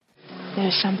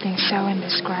There's something so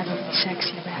indescribably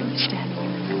sexy about you standing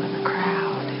in the middle of a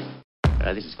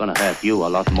crowd. This is going to hurt you a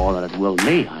lot more than it will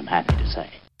me, I'm happy to say.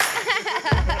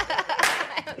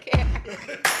 I don't care.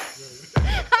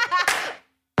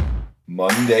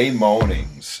 Monday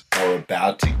mornings are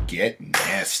about to get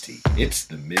nasty. It's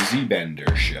the Mizzy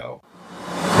Bender Show.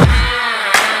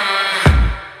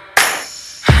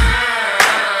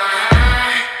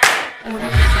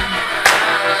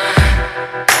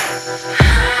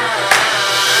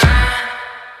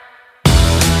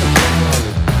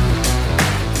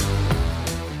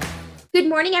 Good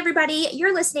morning, everybody.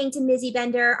 You're listening to Mizzy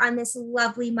Bender on this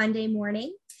lovely Monday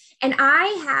morning. And I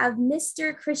have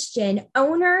Mr. Christian,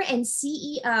 owner and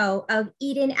CEO of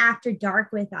Eden After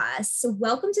Dark with us. So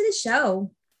welcome to the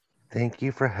show. Thank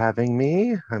you for having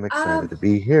me. I'm excited to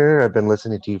be here. I've been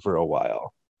listening to you for a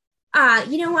while.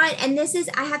 You know what? And this is,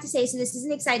 I have to say, so this is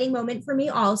an exciting moment for me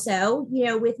also. You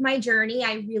know, with my journey,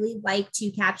 I really like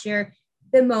to capture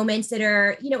the moments that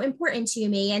are, important to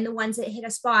me and the ones that hit a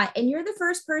spot. And you're the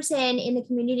first person in the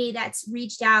community that's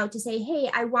reached out to say, hey,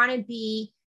 I want to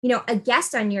be, a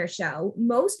guest on your show.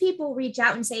 Most people reach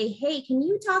out and say, hey, can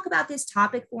you talk about this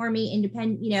topic for me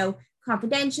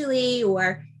confidentially,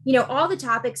 or, all the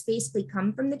topics basically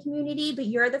come from the community, but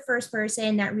you're the first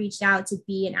person that reached out to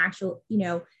be an actual,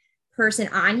 person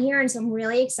on here. And so I'm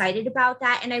really excited about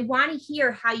that. And I want to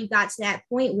hear how you got to that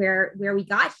point where we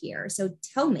got here. So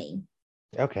tell me.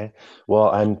 Okay. Well,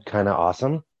 I'm kind of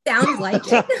awesome. Sounds like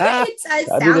it. It does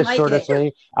I'll sound be the like shortest it.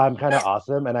 way. I'm kind of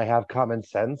awesome, and I have common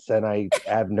sense, and I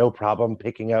have no problem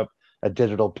picking up a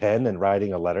digital pen and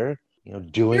writing a letter,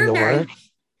 doing the work.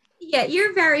 Yeah,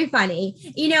 you're very funny.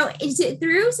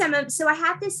 So I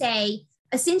have to say,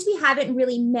 since we haven't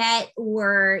really met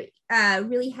or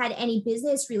really had any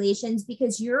business relations,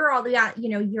 because you're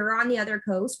you're on the other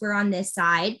coast, we're on this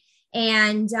side.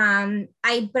 And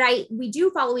we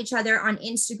do follow each other on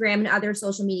Instagram and other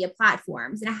social media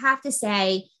platforms. And I have to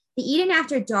say, the Eden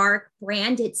After Dark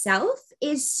brand itself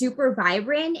is super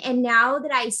vibrant. And now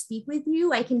that I speak with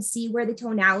you, I can see where the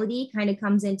tonality kind of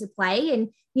comes into play. And,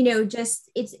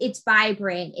 it's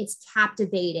vibrant, it's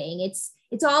captivating,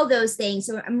 it's all those things.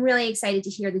 So I'm really excited to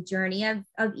hear the journey of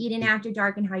Eden After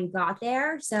Dark and how you got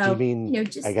there. So, do you mean,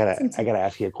 I gotta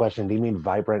ask you a question. Do you mean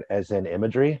vibrant as in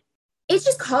imagery? It's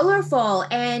just colorful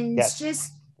and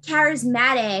just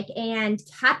charismatic and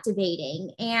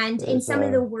captivating. And in some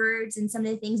of the words and some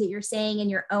of the things that you're saying in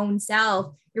your own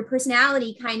self, your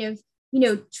personality kind of,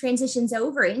 transitions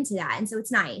over into that. And so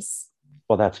it's nice.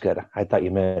 Well, that's good. I thought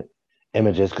you meant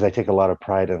images, because I take a lot of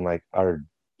pride in like our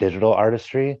digital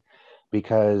artistry,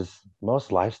 because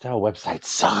most lifestyle websites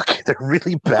suck. They're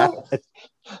really bad.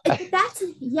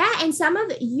 And some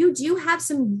of you do have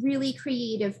some really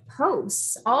creative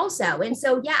posts also. And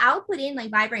so, I'll put in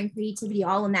like vibrant creativity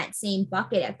all in that same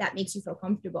bucket if that makes you feel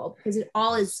comfortable, because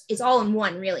it's all in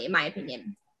one, really, in my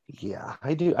opinion. Yeah,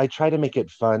 I do. I try to make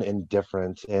it fun and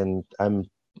different. And I'm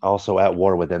also at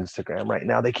war with Instagram right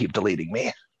now. They keep deleting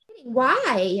me.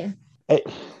 Why?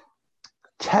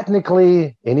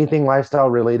 Technically, anything lifestyle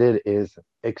related is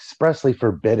expressly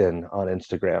forbidden on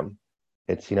Instagram.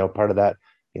 It's, part of that,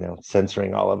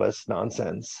 censoring all of us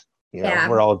nonsense.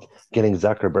 We're all getting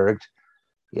Zuckerberged.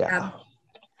 Yeah.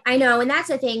 I know. And that's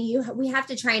the thing. We have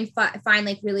to try and find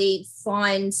like really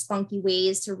fun, spunky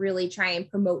ways to really try and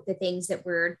promote the things that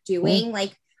we're doing.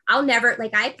 Like I'll never,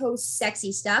 like I post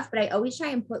sexy stuff, but I always try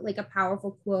and put like a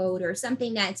powerful quote or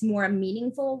something that's more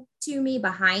meaningful to me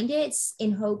behind it,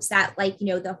 in hopes that like,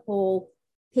 the whole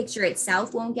picture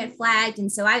itself won't get flagged.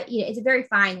 And so it's a very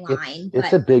fine line.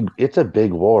 It's a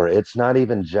big war. It's not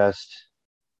even just,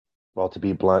 well, to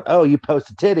be blunt, oh, you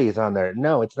posted titties on there.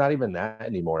 No, it's not even that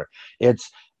anymore.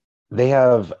 They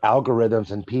have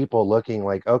algorithms and people looking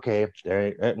like, okay,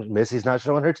 Missy's not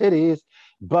showing her titties,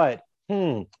 but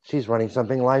she's running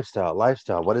something lifestyle.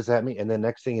 What does that mean? And then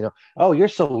next thing you know, oh, you're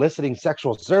soliciting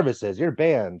sexual services. You're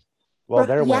banned. Well,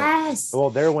 there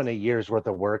went a year's worth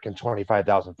of work and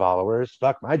 25,000 followers.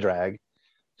 Fuck my drag.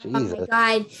 Jesus. Oh my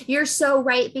God, you're so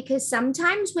right. Because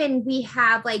sometimes when we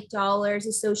have like dollars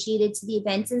associated to the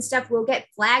events and stuff, we'll get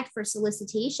flagged for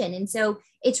solicitation. And so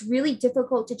it's really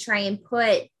difficult to try and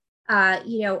put,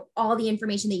 all the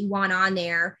information that you want on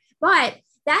there. But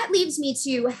that leads me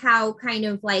to how kind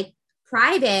of like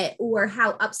private or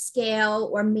how upscale,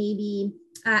 or maybe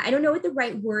I don't know what the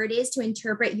right word is to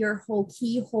interpret your whole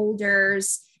key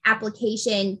holders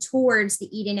application towards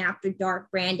the Eden After Dark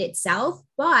brand itself.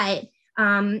 But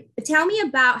tell me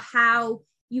about how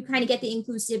you kind of get the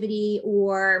inclusivity,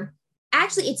 or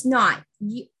actually it's not.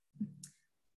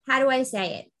 How do I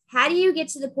say it? How do you get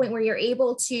to the point where you're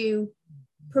able to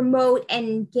promote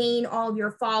and gain all of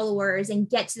your followers and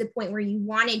get to the point where you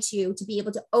wanted to be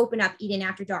able to open up Eden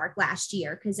After Dark last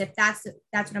year? Because if that's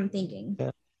what I'm thinking.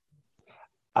 Yeah.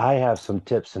 I have some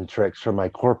tips and tricks from my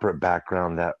corporate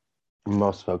background that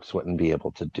most folks wouldn't be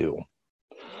able to do.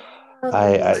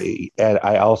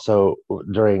 I also,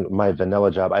 during my vanilla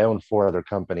job, I own 4 other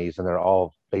companies and they're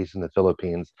all based in the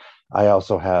Philippines. I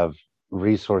also have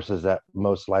resources that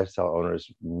most lifestyle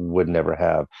owners would never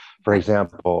have. For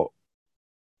example,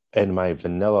 in my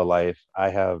vanilla life, I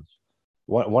have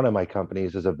one of my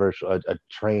companies is a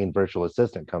trained virtual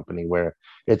assistant company where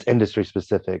it's industry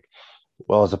specific.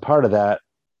 Well, as a part of that,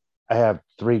 I have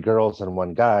 3 girls and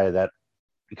 1 guy that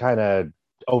kind of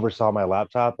oversaw my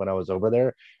laptop when I was over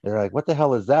there. And they're like, what the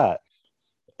hell is that?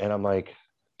 And I'm like,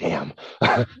 damn,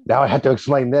 now I have to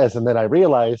explain this. And then I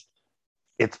realized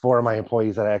it's for my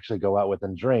employees that I actually go out with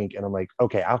and drink. And I'm like,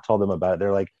 okay, I'll tell them about it.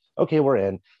 They're like, okay, we're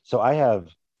in. So I have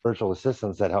virtual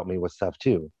assistants that help me with stuff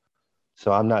too.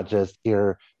 So I'm not just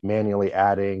here manually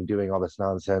adding, doing all this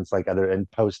nonsense like other and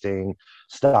posting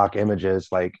stock images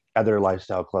like other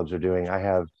lifestyle clubs are doing. I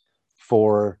have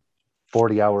 4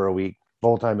 40-hour a week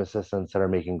full-time assistants that are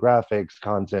making graphics,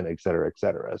 content, et cetera, et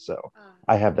cetera. So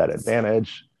I have that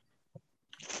advantage.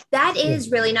 That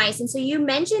is really nice. And so you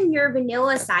mentioned your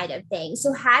vanilla side of things.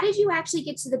 So how did you actually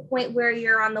get to the point where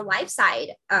you're on the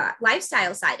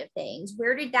lifestyle side of things?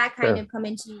 Where did that kind of come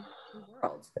into the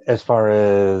world? As far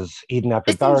as Eden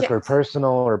After Dark or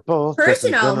personal or both?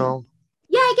 Personal.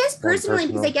 Yeah, I guess personally,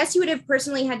 because I guess you would have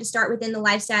personally had to start within the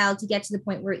lifestyle to get to the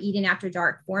point where Eden After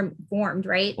Dark formed,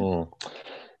 right?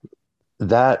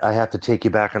 That I have to take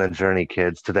you back on a journey,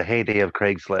 kids, to the heyday of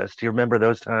Craigslist. Do you remember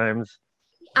those times?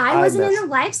 I wasn't in the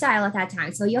lifestyle at that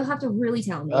time, so you'll have to really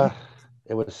tell me.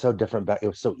 It was so different back. It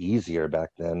was so easier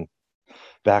back then,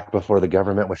 back before the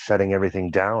government was shutting everything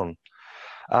down.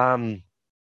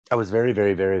 I was very,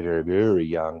 very, very, very, very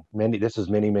young. This was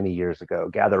many, many years ago.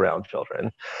 Gather around,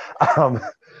 children.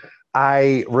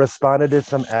 I responded to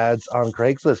some ads on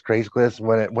Craigslist.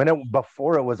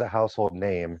 Before it was a household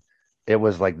name, it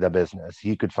was like the business.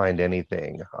 You could find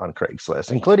anything on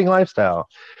Craigslist, including lifestyle.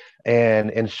 And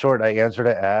in short, I answered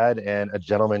an ad, and a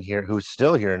gentleman here who's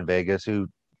still here in Vegas, who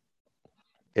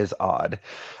is odd.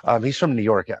 He's from New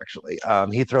York, actually.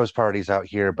 He throws parties out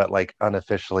here, but like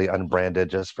unofficially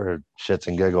unbranded just for shits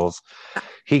and giggles.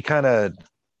 He kind of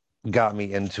got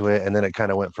me into it, and then it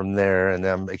kind of went from there. And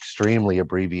I'm extremely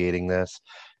abbreviating this.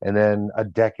 And then a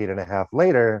decade and a half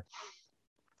later,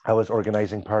 I was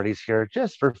organizing parties here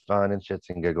just for fun and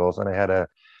shits and giggles. And I had a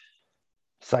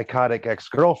psychotic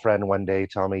ex-girlfriend one day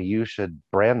tell me, you should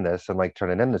brand this and like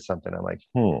turn it into something. I'm like,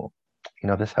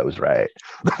 this hoe's right.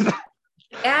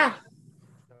 Yeah.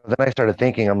 Then I started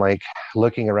thinking, I'm like,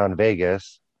 looking around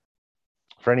Vegas.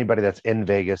 For anybody that's in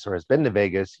Vegas or has been to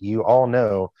Vegas, you all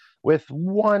know, with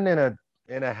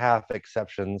 1.5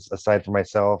 exceptions aside from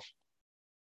myself,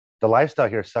 the lifestyle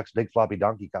here sucks big floppy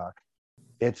donkey cock.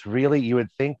 It's really, you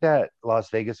would think that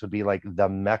Las Vegas would be like the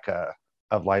mecca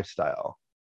of lifestyle.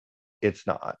 It's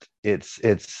not. It's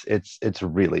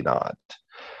really not.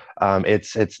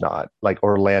 It's not. Like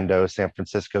Orlando, San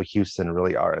Francisco, Houston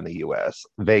really are in the US.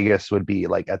 Vegas would be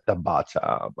like at the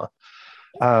bottom.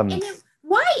 And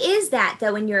why is that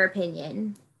though, in your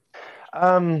opinion?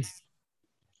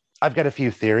 I've got a few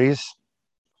theories.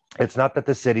 It's not that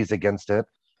the city's against it.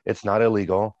 It's not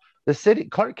illegal. The city,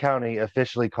 Clark County,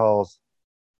 officially calls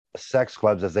sex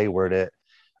clubs, as they word it,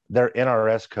 their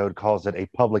NRS code calls it a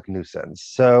public nuisance.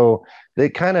 So they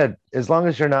kind of, as long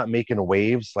as you're not making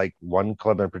waves like one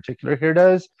club in particular here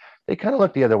does, they kind of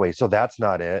look the other way. So that's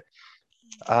not it.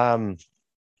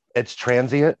 It's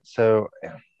transient. So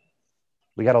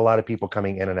we got a lot of people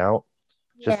coming in and out.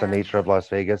 Just the nature of Las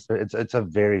Vegas. It's a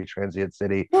very transient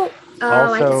city. Well,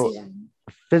 also, I can see that.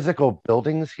 Physical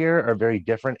buildings here are very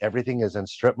different. Everything is in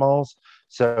strip malls.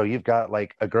 So you've got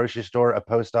like a grocery store, a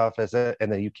post office, and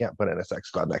then you can't put in a sex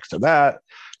club next to that.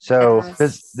 So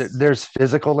there's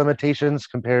physical limitations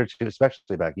compared to,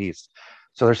 especially back east.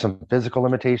 So there's some physical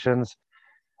limitations.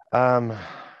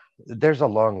 There's a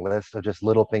long list of just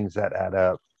little things that add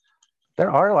up.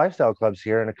 There are lifestyle clubs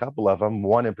here, and a couple of them,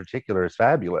 one in particular, is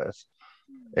fabulous.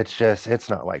 It's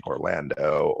not like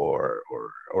Orlando or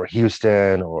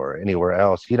Houston or anywhere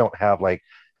else. You don't have like,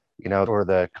 or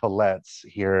the Colette's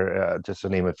here, just to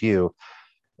name a few,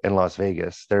 in Las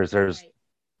Vegas. There's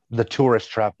the tourist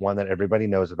trap one that everybody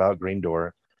knows about, Green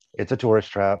Door. It's a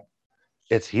tourist trap.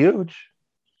 It's huge.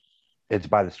 It's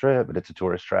by the strip, but it's a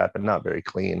tourist trap and not very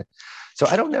clean. So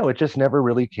I don't know. It just never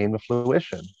really came to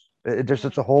fruition. There's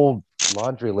such a whole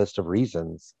laundry list of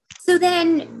reasons. So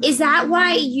then, is that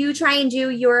why you try and do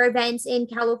your events in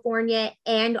California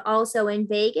and also in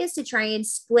Vegas to try and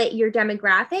split your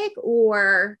demographic,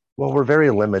 or? Well, we're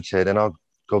very limited, and I'll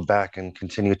go back and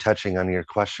continue touching on your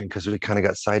question because we kind of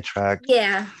got sidetracked.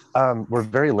 Yeah. We're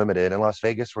very limited in Las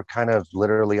Vegas. We're kind of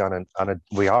literally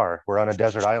we're on a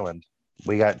desert island.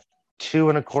 We got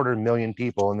 2.25 million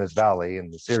people in this valley,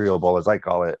 in the cereal bowl, as I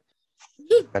call it.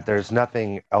 But there's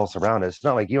nothing else around us. It's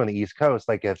not like you on the East Coast.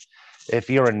 Like if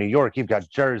you're in New York, you've got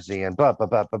Jersey and blah blah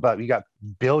blah blah blah. You got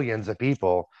billions of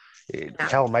people. Yeah.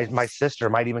 Hell, my sister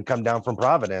might even come down from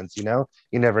Providence. You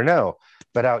never know.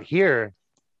 But out here,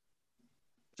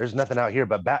 there's nothing out here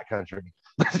but backcountry.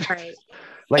 Right.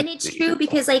 Like, and it's true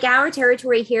because like our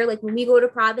territory here, like when we go to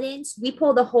Providence, we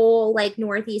pull the whole like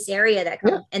Northeast area that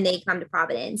come and they come to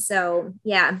Providence. So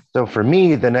yeah. So for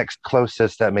me, the next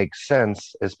closest that makes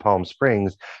sense is Palm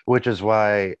Springs, which is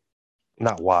why,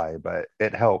 not why, but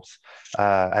it helps.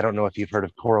 I don't know if you've heard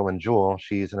of Coral and Jewel.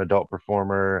 She's an adult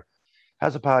performer,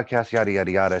 has a podcast, yada,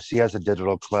 yada, yada. She has a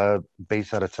digital club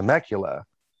based out of Temecula.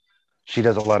 She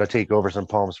does a lot of takeovers in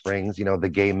Palm Springs, the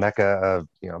gay mecca of,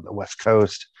 the West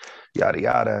Coast, yada,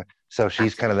 yada. So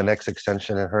she's kind of the next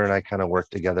extension, and her and I kind of work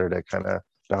together to kind of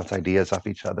bounce ideas off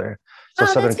each other. So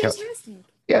that's fantastic.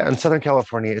 Yeah, in Southern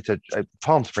California, it's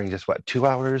Palm Springs is what, 2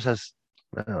 hours? I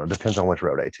don't know, depends on which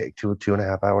road I take,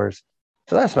 2.5 hours.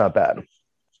 So that's not bad.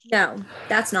 No,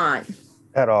 that's not.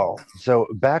 At all. So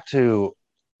back to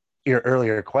your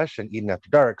earlier question, eating after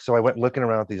dark. So I went looking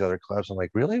around at these other clubs. I'm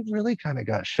like, really kind of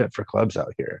got shit for clubs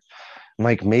out here. I'm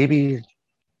like, maybe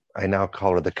I now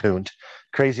call her the coont.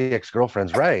 Crazy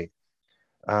ex-girlfriend's right.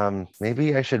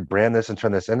 Maybe I should brand this and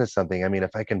turn this into something. I mean,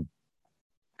 if I can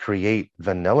create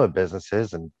vanilla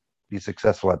businesses and be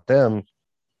successful at them,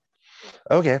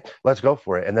 okay, let's go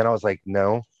for it. And then I was like,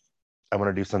 no, I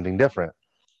want to do something different.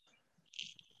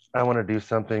 I want to do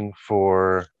something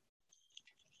for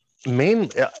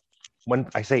when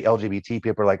I say LGBT,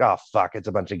 people are like, oh, fuck, it's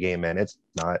a bunch of gay men. It's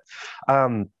not.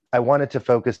 I wanted to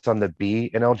focus on the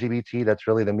B in LGBT. That's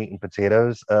really the meat and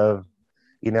potatoes of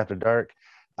Eating After Dark.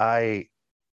 I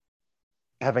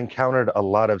have encountered a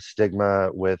lot of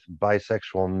stigma with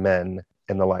bisexual men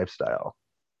in the lifestyle.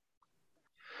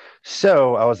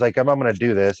 So I was like, I'm going to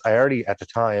do this. I already, at the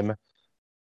time,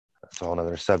 that's a whole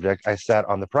another subject, I sat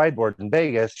on the Pride board in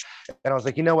Vegas, and I was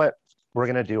like, you know what? We're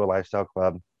going to do a lifestyle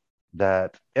club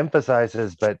that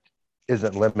emphasizes but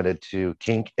isn't limited to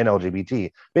kink and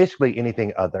LGBT, basically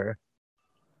anything other.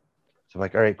 So I'm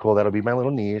like, all right, cool, that'll be my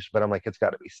little niche, but I'm like, it's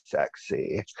got to be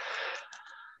sexy.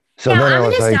 So now then I'm I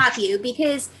was going to like, stop you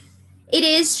because it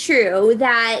is true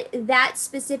that that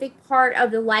specific part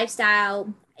of the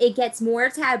lifestyle, it gets more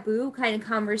taboo kind of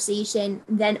conversation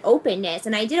than openness.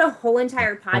 And I did a whole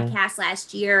entire podcast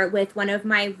last year with one of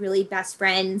my really best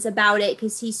friends about it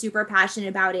because he's super passionate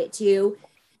about it too.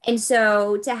 And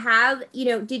so to have,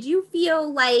 did you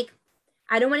feel like,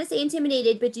 I don't want to say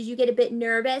intimidated, but did you get a bit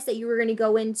nervous that you were going to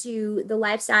go into the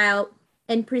lifestyle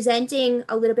and presenting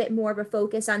a little bit more of a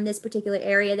focus on this particular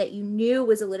area that you knew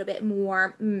was a little bit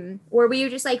more, or were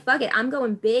you just like, fuck it, I'm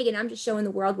going big and I'm just showing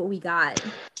the world what we got?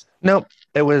 Nope.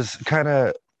 It was kind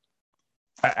of,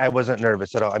 I wasn't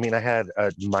nervous at all. I mean, I had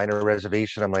a minor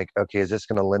reservation. I'm like, okay, is this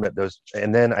going to limit those?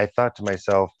 And then I thought to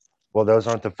myself, well, those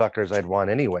aren't the fuckers I'd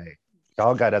want anyway.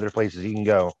 Y'all got other places you can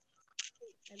go.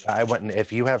 I went, and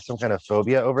if you have some kind of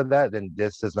phobia over that, then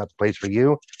this is not the place for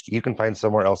you. You can find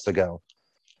somewhere else to go.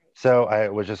 So I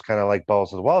was just kind of like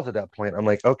balls to the walls at that point. I'm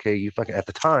like, okay, you fucking, at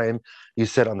the time, you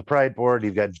sit on the Pride board,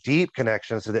 you've got deep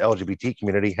connections to the LGBT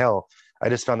community. Hell, I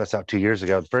just found this out 2 years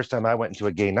ago. The first time I went into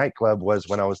a gay nightclub was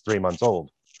when I was 3 months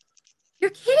old.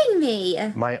 You're kidding me.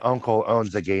 My uncle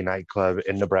owns a gay nightclub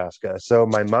in Nebraska. So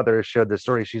my mother showed the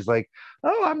story. She's like,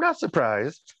 oh, I'm not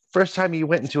surprised. First time you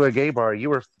went into a gay bar, you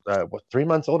were, 3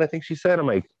 months old, I think she said. I'm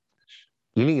like,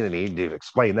 you need to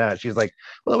explain that. She's like,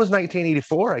 well, it was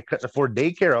 1984. I couldn't afford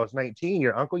daycare. I was 19.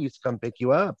 Your uncle used to come pick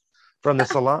you up from the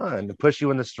salon and push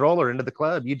you in the stroller into the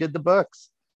club. You did the books.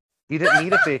 You didn't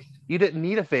need a fake. You didn't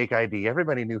need a fake ID.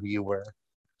 Everybody knew who you were.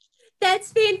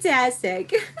 That's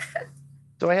fantastic.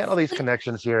 So I had all these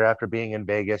connections here after being in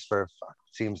Vegas for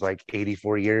seems like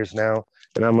 84 years now.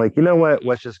 And I'm like, you know what?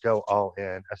 Let's just go all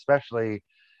in. Especially,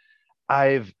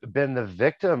 I've been the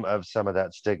victim of some of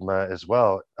that stigma as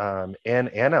well, and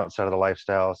outside of the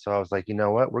lifestyle. So I was like, you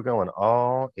know what? We're going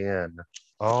all in,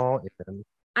 all in.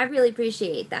 I really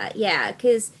appreciate that. Yeah,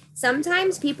 because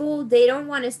sometimes people, they don't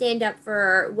want to stand up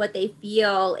for what they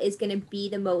feel is going to be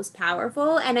the most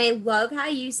powerful. And I love how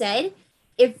you said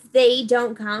if they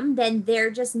don't come, then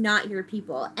they're just not your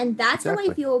people. And that's how I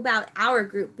Exactly. feel about our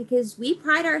group, because we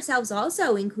pride ourselves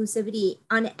also inclusivity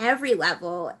on every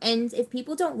level. And if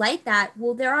people don't like that,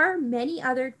 well, there are many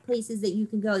other places that you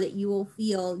can go that you will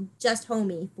feel just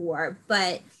homey for.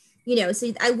 But,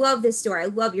 so I love this story. I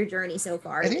love your journey so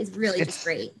far. And It's really just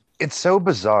great. it's so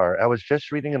bizarre. I was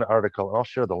just reading an article, and I'll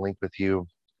share the link with you.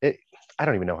 It, I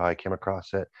don't even know how I came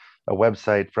across it. A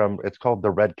website from it's called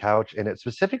The Red Couch, and it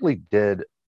specifically did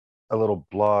a little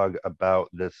blog about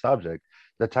this subject.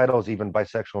 The title is even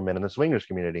bisexual men in the swingers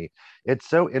community. It's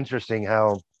so interesting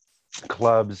how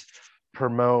clubs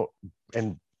promote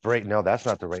and break. No, that's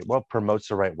not the right. Well, promote's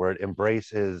the right word.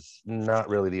 Embrace is not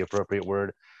really the appropriate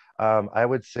word. I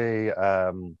would say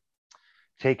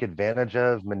take advantage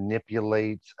of,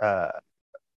 manipulate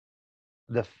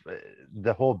the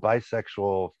the whole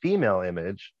bisexual female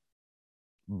image,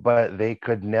 but they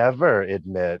could never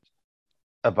admit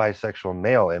a bisexual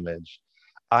male image.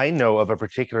 I know of a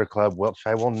particular club, which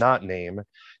I will not name,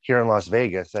 here in Las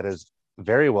Vegas that is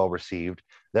very well received,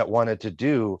 that wanted to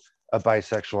do a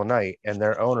bisexual night, and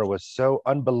their owner was so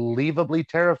unbelievably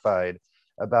terrified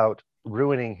about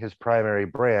ruining his primary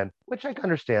brand, which I can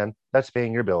understand, that's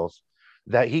paying your bills,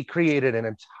 that he created an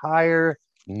entire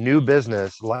new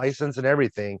business, license and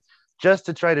everything, just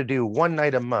to try to do one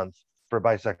night a month for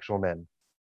bisexual men.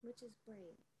 Which is great.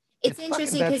 It's fucking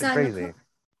interesting because batshit on the crazy.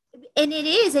 and it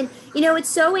is, and it's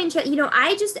so interesting.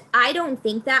 I don't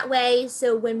think that way.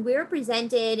 So when we're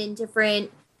presented in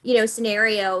different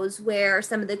scenarios where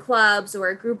some of the clubs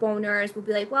or group owners will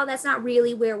be like, well, that's not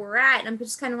really where we're at, and I'm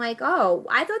just kind of like, oh,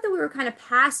 I thought that we were kind of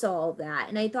past all of that,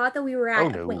 and I thought that we were Oh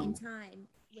at a point in no. time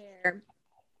where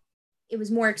it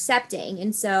was more accepting,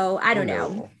 and so I Oh don't know.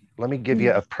 no. Let me give you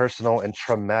Mhm. a personal and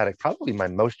traumatic, probably my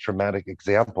most traumatic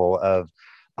example of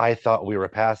I thought we were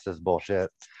past this bullshit.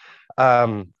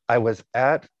 I was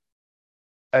at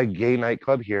a gay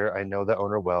nightclub here. I know the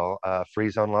owner well, Free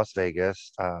Zone Las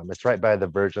Vegas. It's right by the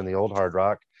Virgin, the old Hard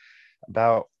Rock.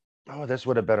 About, oh, this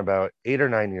would have been about 8 or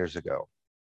 9 years ago.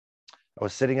 I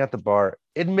was sitting at the bar,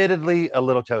 admittedly a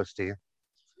little toasty.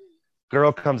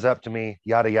 Girl comes up to me,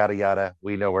 yada, yada, yada.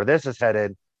 We know where this is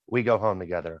headed. We go home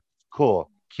together.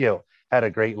 Cool, cute. Had a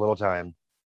great little time.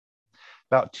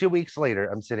 About 2 weeks later,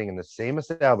 I'm sitting in the same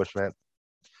establishment.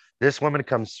 This woman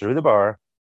comes through the bar,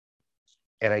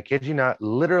 and I kid you not,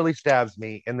 literally stabs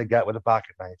me in the gut with a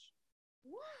pocket knife.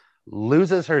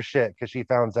 Loses her shit because she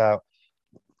found out,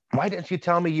 why didn't you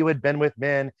tell me you had been with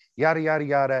men? Yada, yada,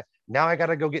 yada. Now I got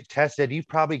to go get tested. You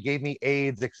probably gave me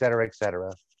AIDS, et cetera, et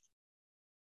cetera.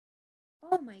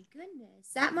 Oh my goodness,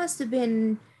 that must have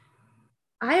been.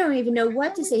 I don't even know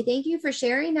what to say. Thank you for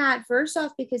sharing that first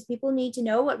off, because people need to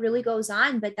know what really goes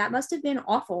on, but that must have been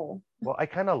awful. Well, I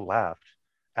kind of laughed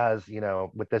as,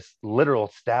 with this literal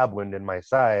stab wound in my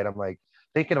side. I'm like,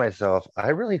 thinking to myself, I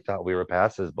really thought we were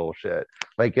past this bullshit.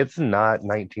 Like, it's not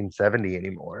 1970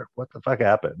 anymore. What the fuck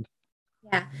happened?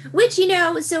 Yeah. Which,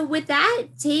 so with that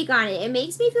take on it, it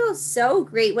makes me feel so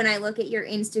great when I look at your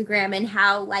Instagram and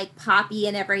how like poppy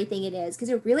and everything it is, because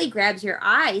it really grabs your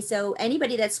eye. So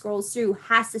anybody that scrolls through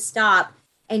has to stop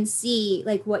and see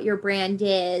like what your brand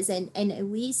is, and at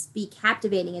least be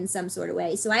captivating in some sort of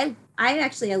way. So I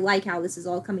like how this is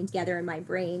all coming together in my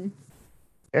brain.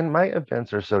 And my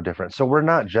events are so different. So we're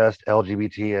not just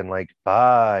LGBT and like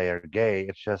bi or gay.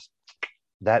 It's just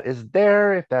that is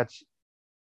there.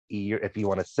 If you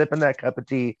want to sip in that cup of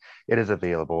tea, it is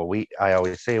available. I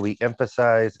always say we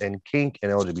emphasize in kink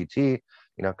and LGBT,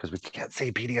 because we can't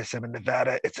say BDSM in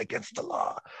Nevada. It's against the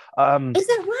law. Is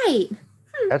that right?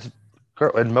 That's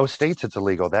girl, in most states it's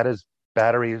illegal. That is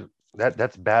battery.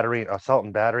 That's battery, assault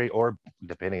and battery, or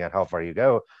depending on how far you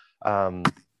go,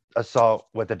 assault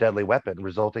with a deadly weapon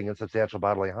resulting in substantial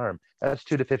bodily harm. That's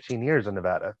 2 to 15 years in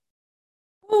Nevada.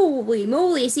 Holy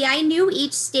moly. See, I knew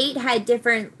each state had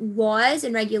different laws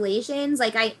and regulations.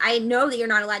 Like I know that you're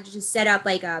not allowed to just set up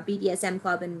like a BDSM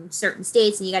club in certain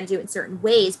states and you got to do it in certain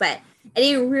ways, but I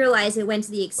didn't realize it went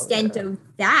to the Oh extent yeah. of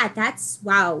that. That's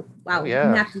wow. Oh Wow. I'm gonna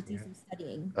yeah. have to do some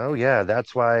studying. Oh yeah.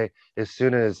 That's why as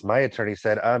soon as my attorney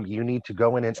said, you need to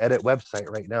go in and edit website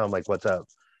right now. I'm like, what's up?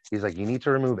 He's like, you need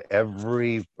to remove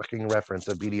every fucking reference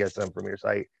of BDSM from your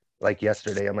site. Like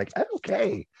yesterday. I'm like,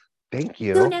 okay, thank So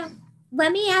you. now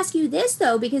let me ask you this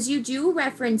though, because you do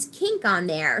reference kink on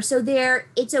there. So there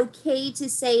it's okay to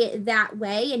say it that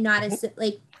way and not Mhm. as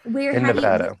like where In how do you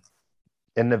Nevada.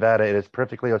 In Nevada, it is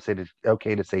perfectly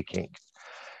okay to say kink.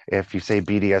 If you say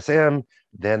BDSM,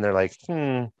 then they're like,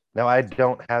 hmm. Now, I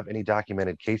don't have any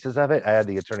documented cases of it. I had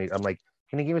the attorney, I'm like,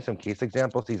 can you give me some case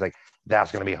examples? He's like,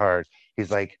 that's going to be hard. He's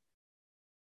like,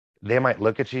 they might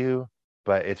look at you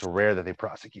but it's rare that they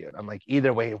prosecute. I'm like,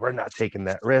 either way, we're not taking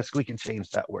that risk. We can change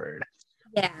that word.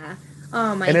 Yeah.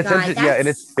 Oh my And it's God. yeah, and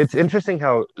That's it's interesting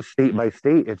how state by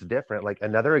state it's different. Like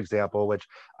another example, which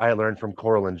I learned from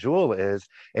Coral and Jewel, is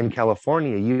in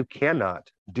California you cannot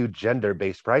do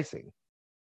gender-based pricing.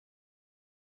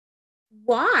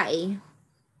 why.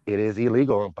 It is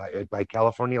illegal by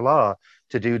California law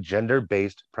to do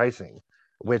gender-based pricing,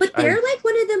 which But I they're like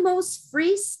one of the most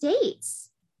free states.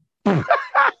 No,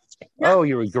 oh,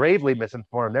 you were gravely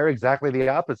misinformed. They're exactly the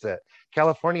opposite.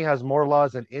 California has more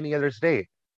laws than any other state.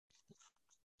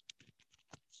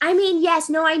 I mean, yes,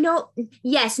 no, I know.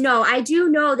 Yes, no, I do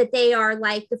know that they are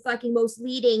like the fucking most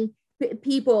leading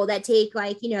people that take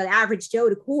like, you know, the average Joe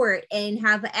to court and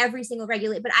have every single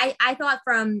regulate. But I thought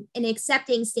from an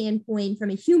accepting standpoint, from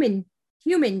a human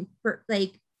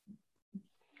like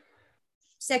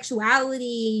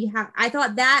sexuality, I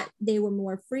thought that they were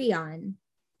more free on.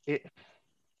 It,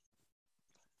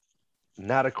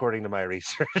 not according to my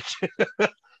research.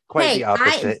 Quite the Hey,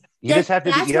 opposite. You just have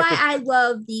to be, that's you have why to I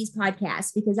love these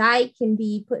podcasts because I can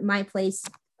be put in my place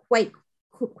quite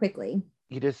quickly.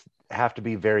 you just have to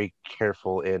be very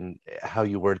careful in how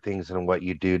you word things and what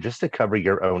you do just to cover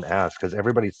your own ass because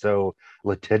everybody's so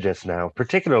litigious now,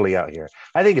 particularly out here.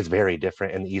 I think it's very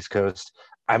different in the East Coast.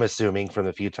 I'm assuming from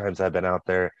the few times I've been out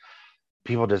there,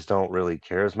 people just don't really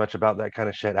care as much about that kind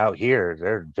of shit. Out here,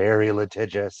 they're very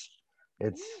litigious.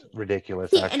 It's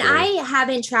ridiculous, See, and I actually.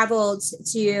 haven't traveled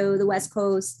to the West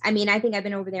Coast. I mean, I think I've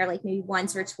been over there like maybe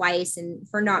once or twice and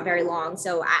for not very long.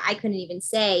 So I couldn't even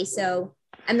say. So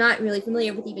I'm not really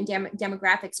familiar with even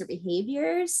demographics or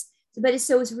behaviors. But it's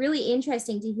really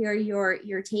interesting to hear your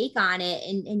take on it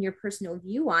and your personal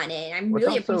view on it. And I'm What's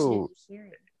really appreciative also of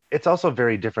sharing. it's also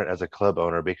very different as a club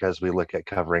owner because we look at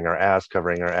covering our ass,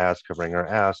 covering our ass, covering our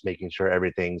ass, making sure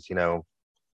everything's,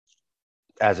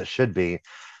 as it should be.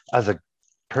 As a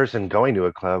person going to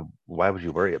a club, why would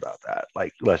you worry about that?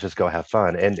 Like, let's just go have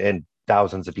fun. And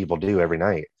thousands of people do every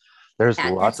night. There's Yeah,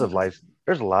 lots that's of life.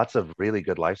 There's lots of really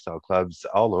good lifestyle clubs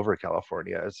all over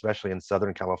California, especially in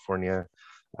Southern California.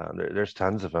 There's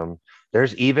tons of them.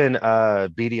 There's even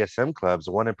BDSM clubs.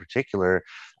 One in particular,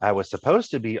 I was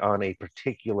supposed to be on a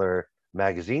particular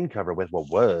magazine cover with what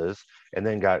was, and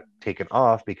then got taken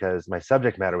off because my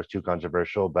subject matter was too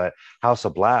controversial. But House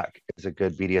of Black is a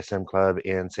good BDSM club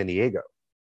in San Diego.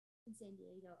 in San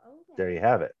Diego. There you Okay.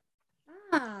 have it.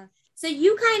 Ah, so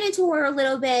you kind of tour a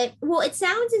little bit. Well, it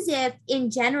sounds as if in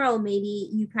general, maybe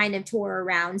you kind of tour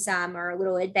around some or a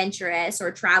little adventurous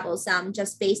or travel some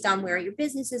just based on where your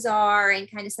businesses are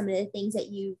and kind of some of the things that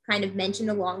you kind of mentioned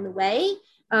along the way.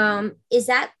 Is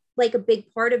that like a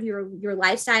big part of your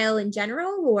lifestyle in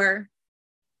general or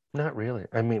Not really.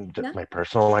 I mean, no? my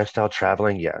personal lifestyle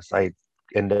traveling, yes. I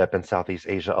end up in Southeast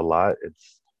Asia a lot.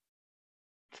 It's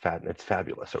fat. It's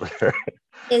fabulous over there.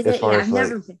 Is As it? far Yeah, as I've like,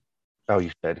 never been. oh,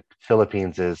 you said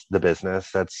Philippines is the business.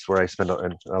 That's where I spend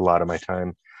a lot of my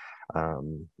time.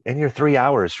 And you're 3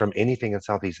 hours from anything in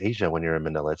Southeast Asia when you're in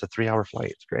Manila. It's a 3 hour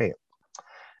flight. It's great.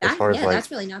 As far as Yeah, like,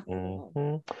 that's really not bad at all.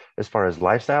 mhm. As far as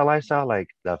lifestyle, like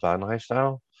the fun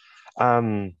lifestyle,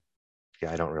 um,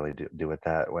 yeah, I don't really do with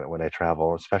that when I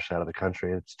travel, especially out of the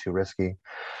country. It's too risky.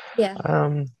 Yeah.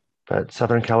 Um, but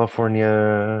Southern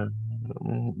California,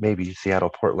 maybe Seattle,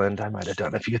 Portland, I might have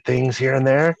done a few things here and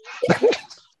there.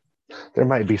 There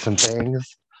might be some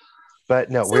things, but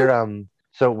no,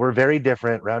 So we're very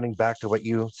different. Rounding back to what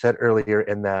you said earlier,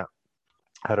 in that,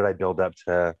 how did I build up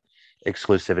to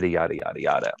exclusivity, yada yada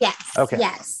yada. yes, Okay,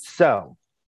 yes. so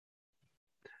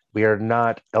we are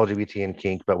not LGBT and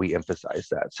kink, but we emphasize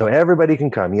that. So everybody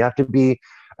can come. You have to be,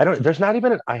 I don't, there's not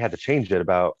even, I had to change it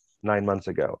about 9 months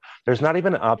ago. There's not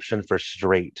even an option for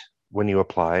straight when you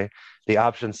apply. The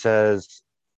option says,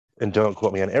 and don't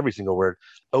quote me on every single word,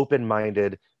 open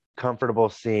minded, comfortable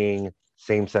seeing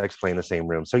same sex play in the same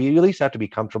room. So you at least have to be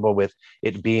comfortable with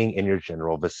it being in your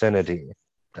general vicinity.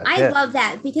 That's I it. love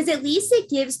that because at least it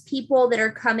gives people that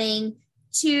are coming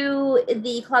to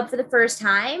the club for the first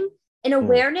time an Hmm.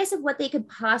 awareness of what they could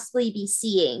possibly be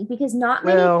seeing because not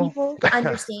many Well, people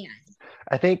understand.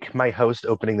 I think my host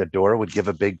opening the door would give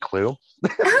a big clue.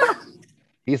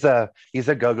 He's a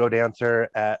go-go dancer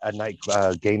at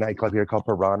a gay nightclub here called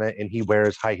Piranha, and he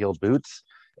wears high-heeled boots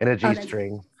and a Oh, that's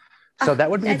G-string. So that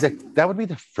would be that's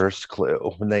the first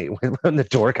clue when the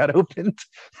door got opened.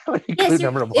 That would be clue yes,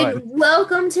 number one. and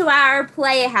welcome to our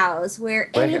playhouse where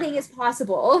But anything is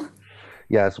possible.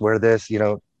 yes, where this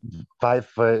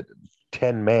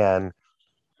 5'10" man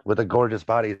with a gorgeous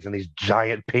body is in these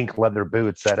giant pink leather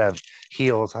boots that have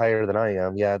heels higher than I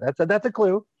am. Yeah, that's a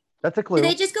clue. That's a Do they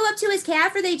clue. just go up to his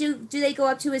calf or they do they go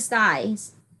up to his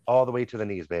thighs? All the way to the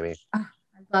knees, baby. Oh,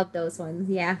 Love those ones.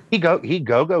 Yeah. He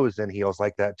go-goes in heels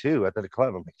like that too at the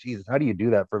club. I'm like, Jesus, how do you do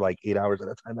that for like 8 hours at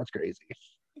a time? That's crazy.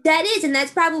 That is, and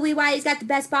that's probably why he's got the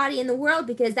best body in the world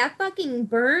because that fucking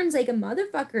burns like a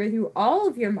motherfucker through all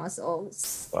of your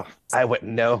muscles. Well, I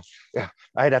wouldn't know. Yeah,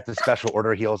 I'd have to special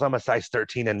order heels. I'm a size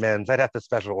 13 in men's. I'd have to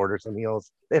special order some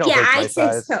heels. They don't Yeah, make my I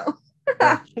say size. so.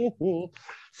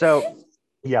 So,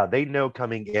 yeah, they know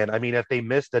coming in. I mean, if they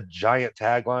missed a giant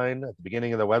tagline at the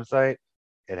beginning of the website,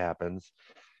 it happens.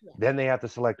 Yeah. Then they have to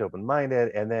select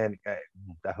open-minded, and then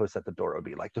the host at the door would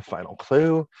be like the final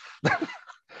clue.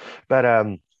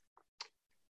 But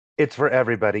it's for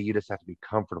everybody. You just have to be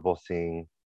comfortable seeing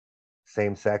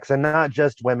same sex, and not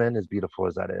just women, as beautiful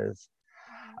as that is.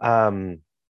 And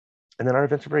then our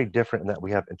events are very different in that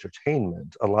we have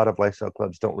entertainment. A lot of lifestyle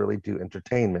clubs don't really do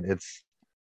entertainment. It's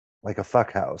like a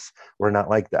fuck house. We're not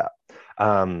like that.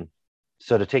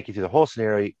 So to take you through the whole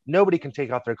scenario, nobody can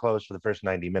take off their clothes for the first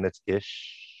 90 minutes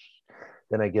ish.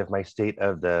 Then I give my state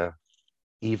of the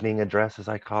evening address, as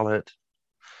I call it.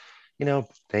 You know,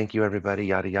 thank you, everybody,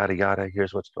 yada, yada, yada.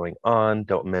 Here's what's going on.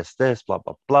 Don't miss this, blah,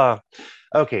 blah, blah.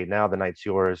 Okay, now the night's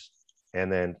yours.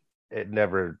 And then it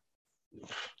never,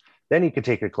 then you can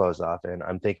take your clothes off. And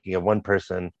I'm thinking of one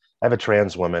person. I have a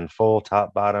trans woman, full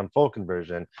top, bottom, full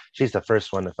conversion. She's the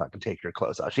first one if I can take her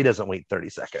clothes off. She doesn't wait 30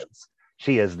 seconds.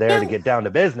 She is there to get down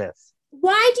to business.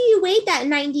 Why do you wait that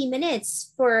 90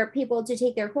 minutes for people to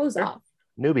take their clothes off?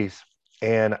 Newbies.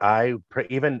 And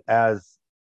even as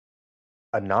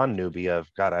a non-newbie of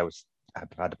God, I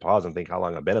had to pause and think how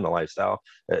long I've been in the lifestyle.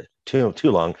 Too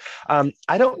long.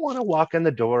 I don't want to walk in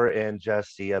the door and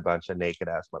just see a bunch of naked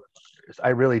ass motherfuckers. I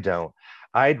really don't.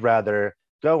 I'd rather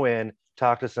go in,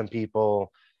 talk to some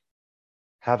people,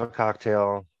 have a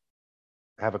cocktail,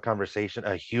 have a conversation,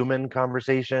 a human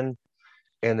conversation,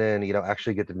 and then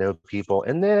actually get to know people.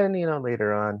 And then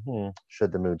later on,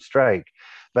 should the mood strike.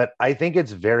 But I think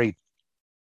it's very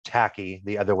tacky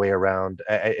the other way around.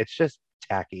 It's just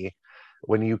tacky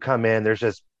when you come in. There's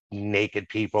just naked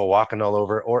people walking all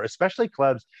over, or especially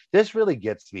clubs. This really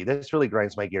gets me. This really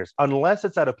grinds my gears. Unless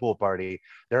it's at a pool party,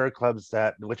 there are clubs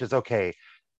which is okay.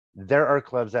 There are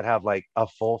clubs that have like a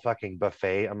full fucking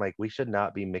buffet. I'm like, we should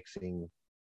not be mixing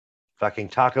fucking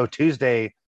Taco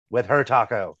Tuesday with her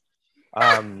taco.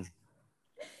 I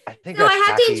think so I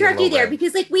have to interrupt you there brand.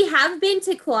 because like we have been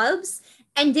to clubs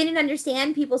and didn't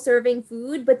understand people serving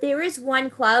food, but there is one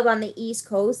club on the East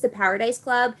Coast, the Paradise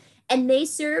Club, and they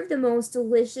serve the most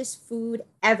delicious food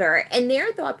ever. And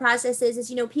their thought process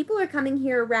is people are coming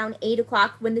here around 8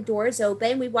 o'clock when the doors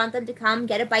open. We want them to come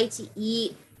get a bite to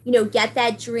eat, get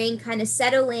that drink, kind of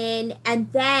settle in.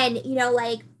 And then,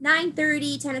 like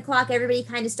 9:30, 10 o'clock, everybody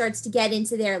kind of starts to get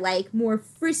into their like more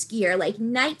friskier, like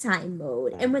nighttime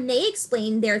mode. And when they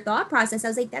explained their thought process, I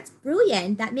was like, that's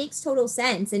brilliant. That makes total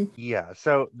sense. And yeah,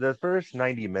 so the first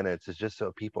 90 minutes is just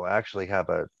so people actually have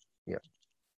a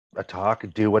talk,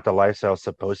 do what the lifestyle is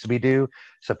supposed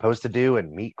to do,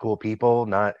 and meet cool people.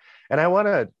 And I'm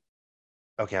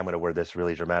going to word this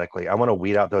really dramatically. I want to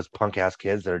weed out those punk ass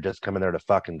kids that are just coming there to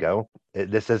fucking go.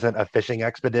 This isn't a fishing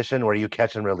expedition where you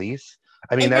catch and release.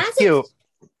 I mean, that's cute.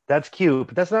 That's cute,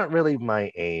 but that's not really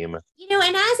my aim.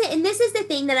 And this is the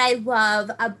thing that I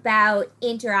love about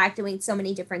interacting with so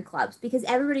many different clubs, because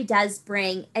everybody does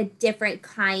bring a different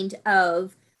kind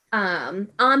of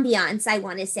ambiance, I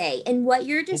want to say. And what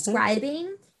you're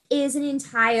describing is an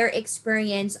entire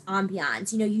experience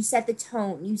ambiance. You set the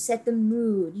tone, you set the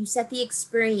mood, you set the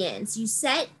experience, you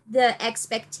set the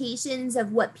expectations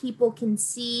of what people can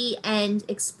see and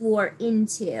explore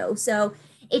into. So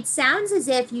it sounds as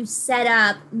if you set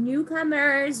up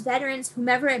newcomers, veterans,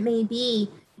 whomever it may be,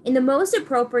 in the most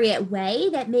appropriate way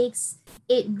that makes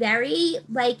it very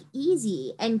like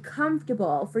easy and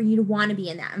comfortable for you to want to be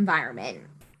in that environment.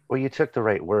 Well, you took the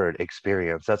right word,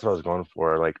 experience. That's what I was going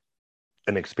for. Like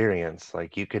an experience.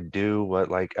 Like you could do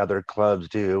what like other clubs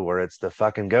do, where it's the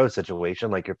fucking go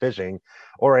situation, like you're fishing,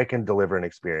 or I can deliver an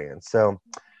experience. So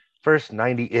first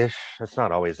 90-ish, it's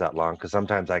not always that long, because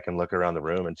sometimes I can look around the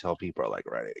room until people are like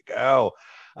ready to go.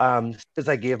 Since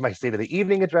I gave my state of the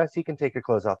evening address, you can take your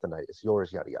clothes off, the night is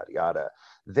yours, yada, yada, yada.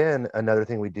 Then another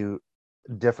thing we do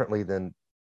differently than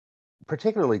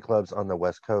particularly clubs on the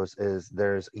West Coast is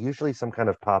there's usually some kind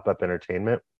of pop-up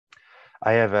entertainment.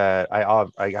 I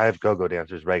have go-go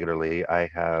dancers regularly. I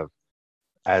have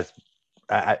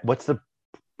what's the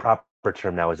proper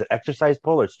term now? Is it exercise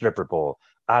pole or stripper pole?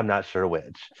 I'm not sure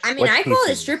which. I mean, I call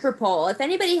it a stripper pole. If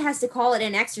anybody has to call it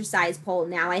an exercise pole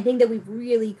now, I think that we've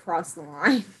really crossed the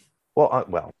line.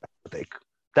 Well,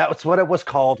 that's what it was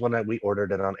called when we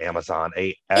ordered it on Amazon.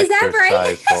 Is that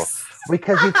right? Pole.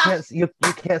 because you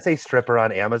can't say stripper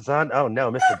on Amazon. Oh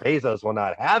no, Mr. Bezos will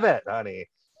not have it, honey.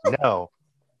 No.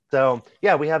 So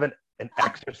yeah, we have an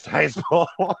exercise bowl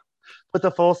with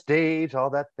the full stage, all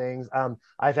that things.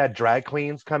 I've had drag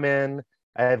queens come in.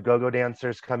 I have go-go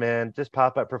dancers come in, just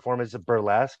pop-up performance of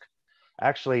burlesque.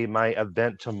 Actually, my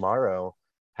event tomorrow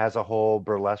has a whole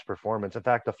burlesque performance. In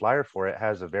fact, the flyer for it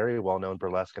has a very well-known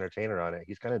burlesque entertainer on it.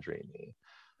 He's kind of dreamy.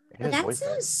 And his That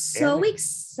boyfriend sounds so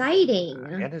exciting.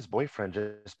 and his boyfriend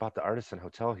just bought the Artisan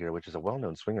Hotel here, which is a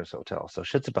well-known swingers hotel. So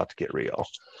shit's about to get real.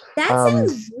 That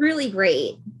sounds really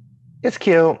great. It's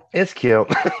cute. It's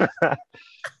cute.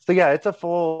 So yeah, it's a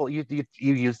full. You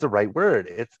use the right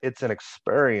word. It's an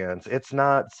experience. It's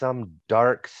not some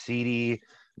dark, seedy,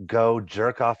 go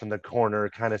jerk off in the corner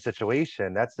kind of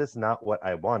situation. That's just not what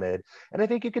I wanted. And I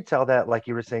think you could tell that, like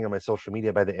you were saying on my social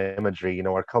media, by the imagery. You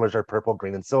know, our colors are purple,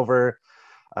 green, and silver.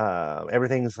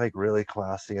 Everything's like really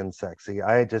classy and sexy.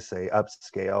 I just say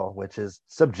upscale, which is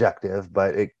subjective,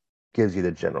 but it gives you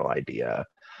the general idea.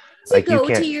 To Like you go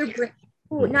can't. to your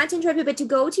not to interrupt you, but to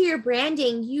go to your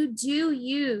branding, you do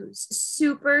use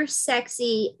super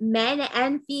sexy men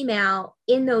and female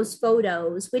in those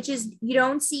photos, which is you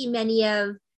don't see many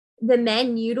of the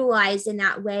men utilized in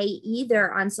that way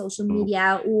either on social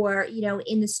media or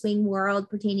in the swing world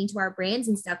pertaining to our brands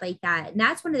and stuff like that. And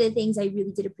that's one of the things I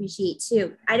really did appreciate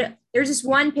too. There's just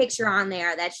one picture on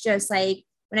there that's just like,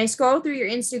 when I scroll through your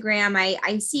Instagram,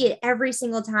 I see it every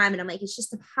single time, and I'm like, it's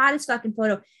just the hottest fucking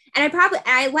photo. And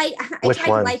I Which tried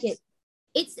one? to like it.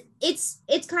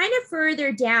 It's kind of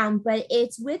further down, but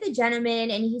it's with a gentleman,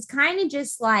 and he's kind of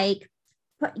just like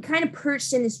kind of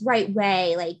perched in this right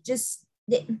way, like just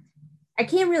I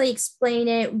can't really explain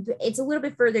it. It's a little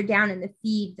bit further down in the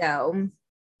feed though.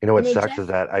 You know what sucks is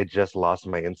that I just lost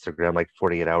my Instagram like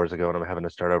 48 hours ago, and I'm having to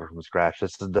start over from scratch.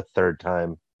 This is the third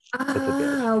time.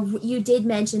 Oh, you did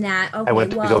mention that. Okay, I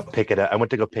went to go pick it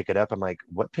up. I'm like,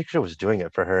 what picture was doing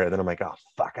it for her? And then I'm like, oh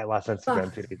fuck, I lost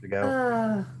Instagram 2 days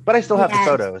ago. But I still have the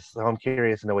photos, so I'm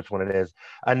curious to know which one it is.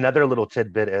 Another little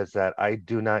tidbit is that I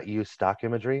do not use stock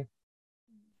imagery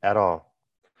at all.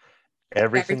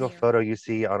 Every single photo you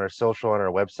see on our social, on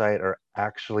our website, are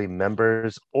actually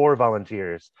members or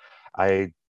volunteers.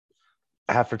 I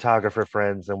have photographer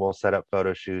friends, and we'll set up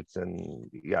photo shoots and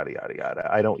yada yada yada.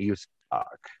 I don't use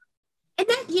stock. And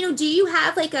then, do you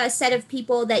have like a set of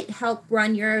people that help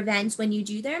run your events when you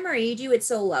do them, or you do it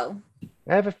solo?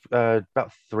 I have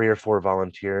about 3 or 4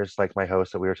 volunteers, like my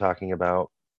host that we were talking about,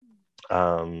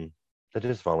 that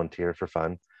just volunteer for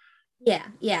fun. Yeah,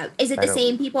 yeah. Is it the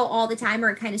same people all the time, or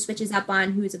it kind of switches up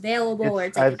on who's available?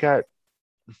 I've got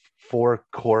 4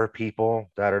 core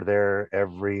people that are there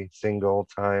every single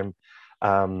time,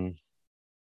 and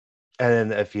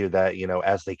then a few that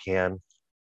as they can.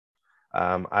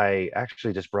 I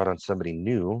actually just brought on somebody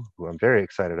new who I'm very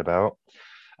excited about.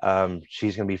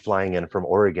 She's going to be flying in from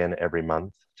Oregon every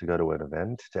month to go to an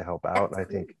event to help out. I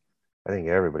think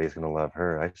everybody's going to love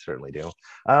her. I certainly do.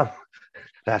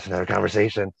 That's another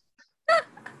conversation.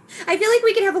 I feel like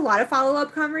we could have a lot of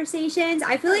follow-up conversations.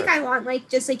 I feel like I want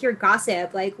just like your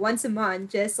gossip, like once a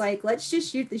month, just like, let's just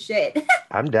shoot the shit.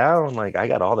 I'm down. Like I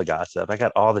got all the gossip. I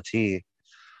got all the tea.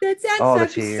 That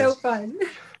sounds so fun.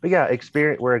 But yeah,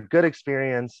 we're a good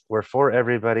experience. We're for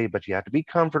everybody, but you have to be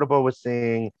comfortable with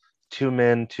seeing 2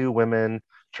 men, 2 women,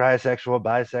 trisexual,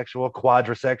 bisexual,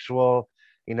 quadrisexual.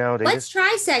 What's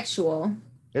trisexual?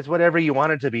 It's whatever you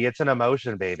want it to be. It's an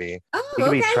emotion, baby. Oh, you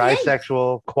can be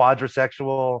trisexual,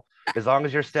 quadrisexual. As long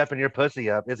as you're stepping your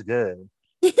pussy up, it's good.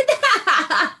 And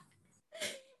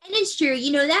it's true.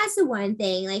 That's the one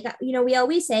thing. Like, we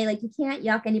always say, like, you can't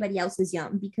yuck anybody else's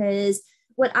yum, because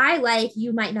what I like,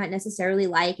 you might not necessarily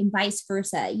like, and vice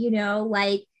versa.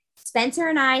 Like Spencer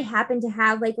and I happen to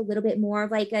have like a little bit more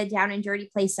of like a down and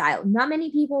dirty play style. Not many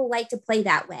people like to play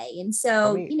that way. And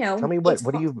so, tell me what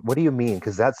do you mean?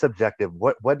 Because that's subjective.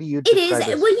 What do you describe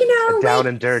as down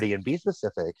and dirty, and be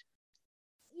specific?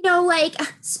 Like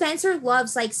Spencer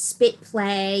loves like spit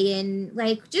play and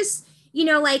like just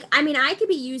I could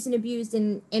be used and abused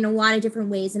in a lot of different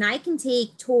ways, and I can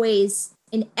take toys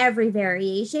in every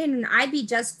variation, and I'd be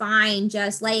just fine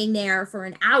just laying there for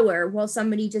an hour while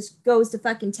somebody just goes to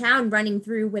fucking town running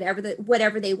through whatever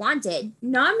they wanted.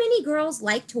 Not many girls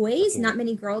like toys. Not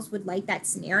many girls would like that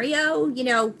scenario.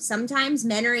 Sometimes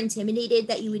men are intimidated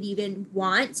that you would even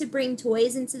want to bring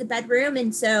toys into the bedroom,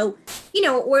 and so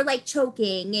or like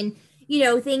choking and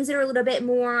things that are a little bit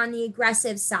more on the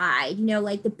aggressive side,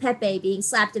 like the Pepe being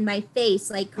slapped in my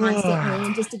face like constantly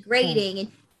and just degrading,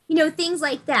 and things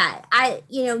like that.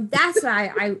 That's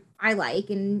what I like.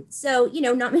 And so,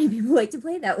 not many people like to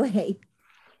play that way.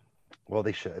 Well,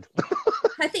 they should.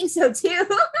 I think so too.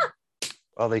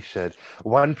 Oh, they should.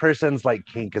 One person's like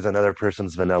kink is another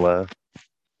person's vanilla.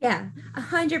 Yeah,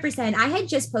 100%. I had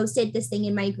just posted this thing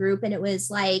in my group and it was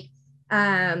like,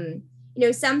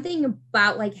 something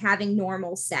about like having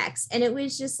normal sex. And it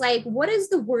was just like, what does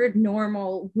the word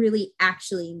normal really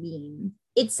actually mean?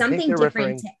 It's I think something they're different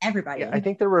referring, to yeah, I everybody.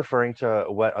 think they're referring to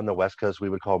what on the West Coast we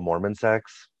would call Mormon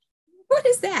sex, What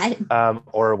is that?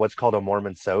 or what's called a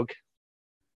Mormon soak.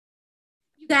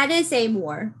 You gotta say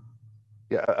more.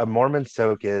 Yeah, a Mormon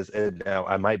soak is, now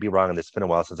I might be wrong, and it's been a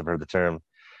while since I've heard the term.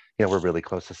 We're really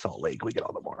close to Salt Lake. We get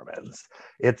all the Mormons.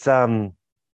 It's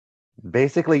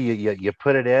basically you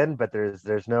put it in, but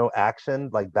there's no action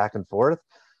like back and forth.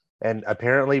 And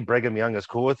apparently Brigham Young is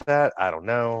cool with that. I don't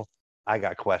know. I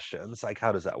got questions. Like,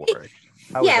 how does that work?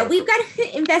 How is Yeah, that we've got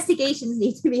investigations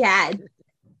need to be had.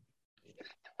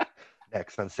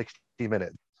 next on 60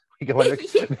 Minutes? We go under.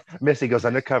 Missy goes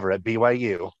undercover at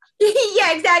BYU.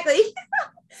 Yeah, exactly.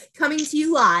 Coming to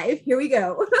you live. Here we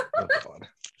go. Oh, God.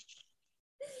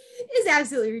 It's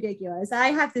absolutely ridiculous. I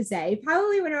have to say,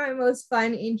 probably one of my most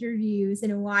fun interviews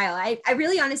in a while. I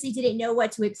really honestly didn't know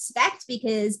what to expect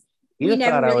because we You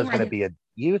never thought I really was had gonna to. be a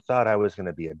you thought I was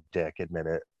gonna be a dick, admit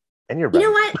it. And you're You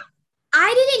know right. what?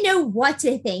 I didn't know what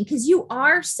to think because you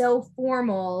are so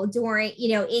formal during,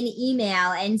 in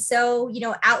email and so,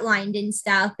 outlined and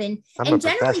stuff. I'm a And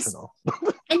generally, professional.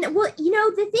 and well,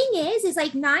 the thing is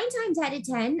like 9 times out of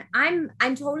 10,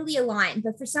 I'm totally aligned.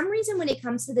 But for some reason, when it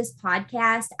comes to this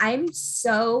podcast, I'm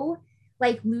so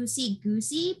like loosey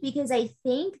goosey because I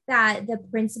think that the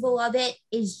principle of it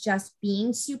is just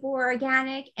being super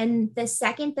organic. And the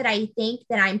second that I think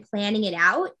that I'm planning it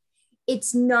out,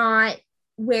 it's not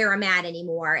where I'm at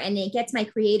anymore. And it gets my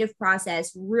creative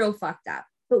process real fucked up.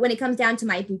 But when it comes down to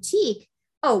my boutique,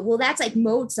 oh, well, that's like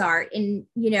Mozart and,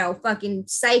 fucking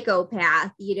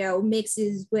psychopath,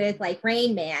 mixes with like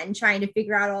Rain Man trying to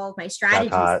figure out all of my That's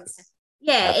strategies hot. and stuff.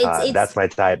 Yeah, That's hot. That's my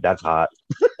type. That's hot.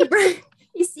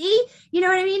 you see, you know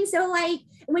what I mean? So like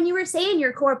when you were saying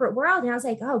your corporate world, and I was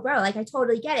like, oh, bro, like I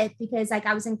totally get it because like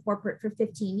I was in corporate for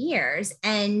 15 years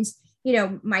and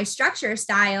my structure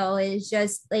style is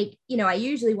just like, I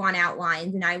usually want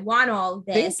outlines and I want all of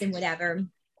this and whatever.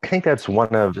 I think that's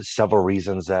one of several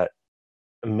reasons that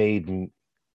made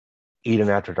Eden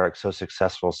After Dark so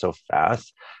successful so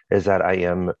fast is that I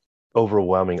am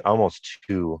overwhelming, almost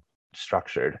too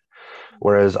structured.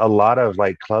 Whereas a lot of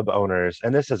like club owners,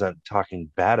 and this isn't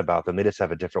talking bad about them, they just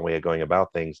have a different way of going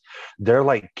about things. They're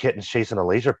like kittens chasing a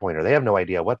laser pointer. They have no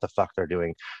idea what the fuck they're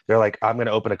doing. They're like, I'm going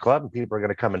to open a club and people are going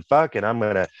to come and fuck, and I'm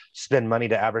going to spend money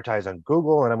to advertise on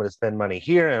Google, and I'm going to spend money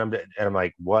here, and I'm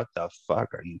like, what the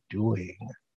fuck are you doing?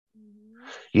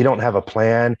 You don't have a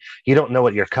plan. You don't know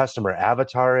what your customer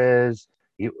avatar is.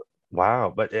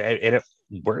 Wow, but it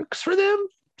works for them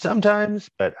sometimes,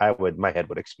 but my head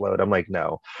would explode. I'm like,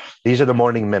 no, these are the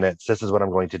morning minutes. This is what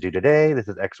I'm going to do today. This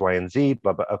is X, Y, and Z.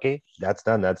 Blah, blah. Okay, that's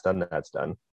done. That's done. That's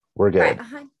done. We're good.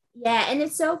 Right. Yeah, and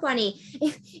it's so funny.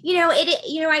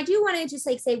 I do want to just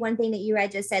like say one thing that you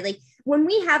had just said. Like when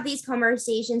we have these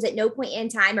conversations, at no point in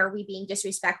time are we being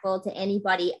disrespectful to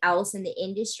anybody else in the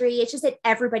industry. It's just that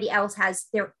everybody else has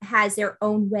their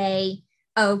own way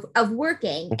of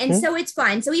working. And so it's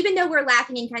fun. So even though we're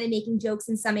laughing and kind of making jokes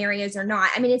in some areas or not,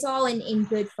 I mean, it's all in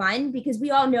good fun because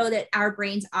we all know that our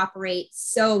brains operate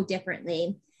so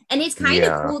differently. And it's kind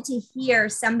of cool to hear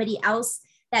somebody else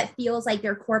that feels like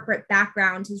their corporate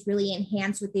background has really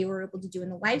enhanced what they were able to do in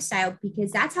the lifestyle,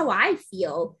 because that's how I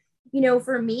feel.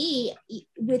 For me,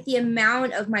 with the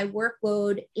amount of my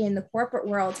workload in the corporate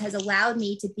world has allowed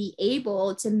me to be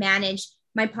able to manage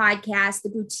my podcast, the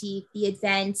boutique, the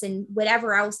events, and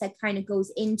whatever else that kind of goes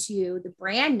into the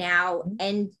brand now,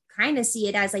 and kind of see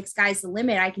it as like sky's the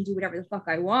limit. I can do whatever the fuck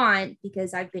I want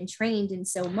because I've been trained in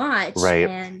so much. Right.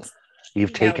 And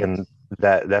you've taken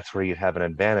that's where you have an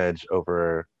advantage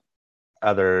over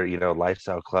other,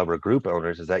 lifestyle club or group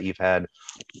owners, is that you've had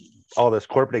all this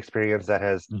corporate experience that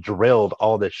has drilled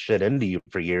all this shit into you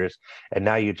for years, and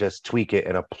now you just tweak it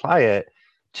and apply it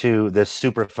to this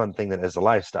super fun thing that is a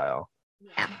lifestyle.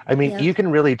 Yeah. I mean, you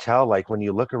can really tell, like, when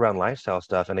you look around lifestyle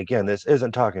stuff, and again, this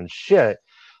isn't talking shit.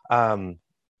 There's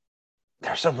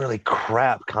some really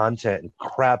crap content and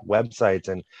crap websites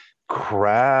and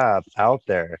crap out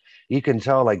there. You can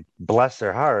tell, like, bless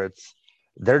their hearts,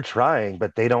 they're trying,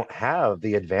 but they don't have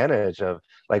the advantage of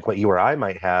like what you or I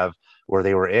might have, where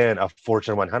they were in a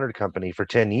Fortune 100 company for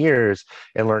 10 years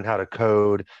and learn how to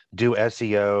code, do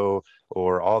SEO,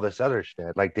 or all this other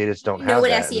shit. Like they just don't have what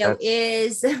that. SEO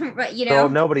is, right? So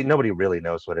nobody really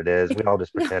knows what it is. We all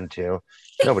just pretend to.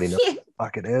 Nobody knows what the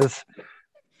fuck it is.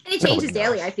 It changes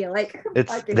daily, I feel like.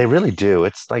 They really do.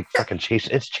 It's like fucking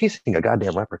chasing a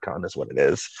goddamn leprechaun is what it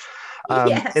is.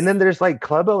 Yes. And then there's like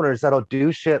club owners that'll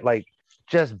do shit like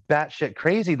just batshit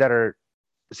crazy that are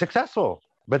successful.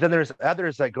 But then there's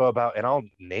others that go about, and I'll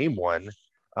name one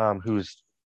who's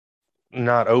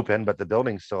not open, but the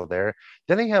building's still there.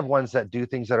 Then they have ones that do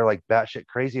things that are like batshit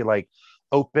crazy, like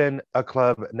open a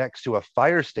club next to a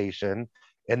fire station,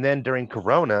 and then during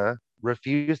Corona,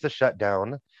 refuse to shut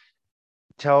down,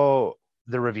 tell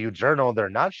the Review Journal they're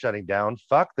not shutting down,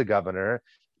 fuck the governor,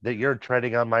 that you're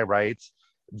treading on my rights,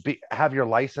 have your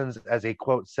license as a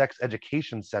quote sex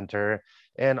education center,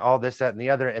 and all this, that, and the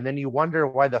other. And then you wonder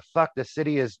why the fuck the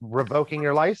city is revoking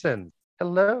your license.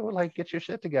 Hello, like, get your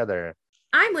shit together.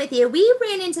 I'm with you. We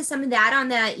ran into some of that on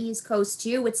the East Coast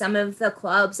too, with some of the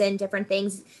clubs and different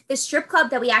things. The strip club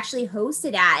that we actually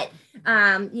hosted at,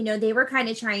 they were kind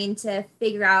of trying to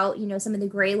figure out, some of the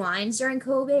gray lines during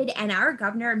COVID, and our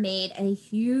governor made a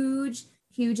huge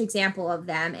example of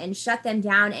them and shut them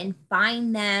down and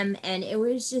fined them. And it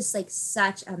was just like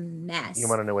such a mess. You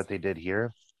want to know what they did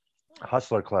here?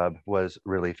 Hustler Club was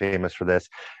really famous for this.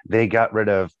 They got rid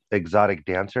of exotic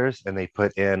dancers and they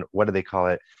put in, what do they call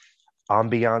it?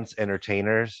 Ambiance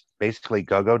entertainers, basically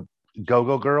go-go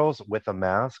girls with a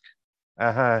mask.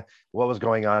 What was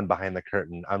going on behind the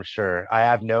curtain? I'm sure. I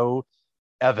have no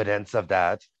evidence of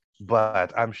that,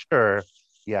 but I'm sure.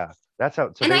 Yeah, that's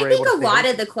how. So and I think a lot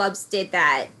of the clubs did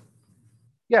that.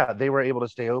 Yeah, they were able to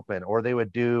stay open, or they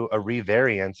would do a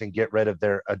revariance and get rid of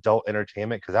their adult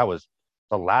entertainment, because that was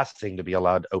the last thing to be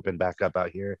allowed to open back up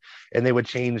out here. And they would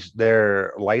change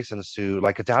their license to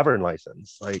like a tavern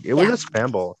license. Like it was a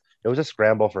scramble. It was a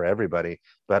scramble for everybody,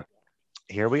 but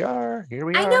here we are.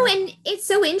 I know, and it's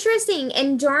so interesting.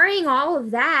 And during all of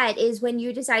that is when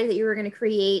you decided that you were going to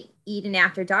create Eden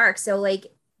After Dark. So, like,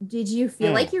 did you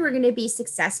feel like you were going to be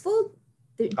successful?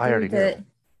 I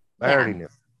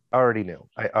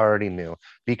already knew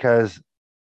because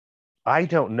I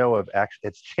don't know if actually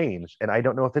it's changed, and I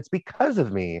don't know if it's because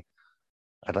of me.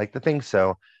 I'd like to think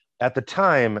so. At the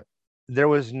time, there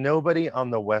was nobody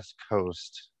on the West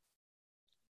Coast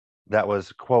that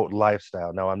was quote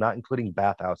lifestyle. Now I'm not including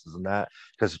bathhouses in that,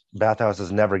 because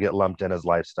bathhouses never get lumped in as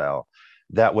lifestyle,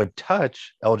 that would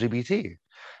touch LGBT.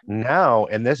 Now,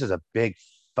 and this is a big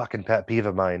fucking pet peeve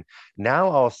of mine, now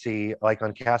I'll see, like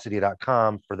on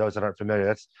Cassidy.com, for those that aren't familiar,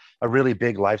 that's a really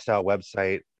big lifestyle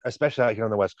website, especially out here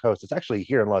on the West Coast. It's actually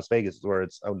here in Las Vegas where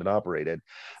it's owned and operated.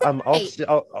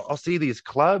 I'll see these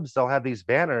clubs, they'll have these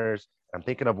banners. I'm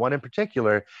thinking of one in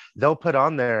particular. They'll put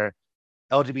on there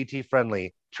LGBT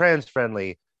friendly, trans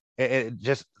friendly,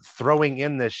 just throwing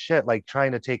in this shit, like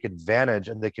trying to take advantage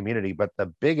of the community. But the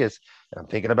biggest, and I'm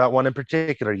thinking about one in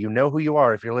particular, you know who you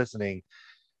are if you're listening,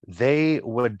 they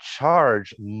would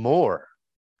charge more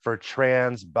for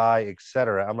trans, bi,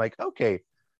 etc. I'm like, okay,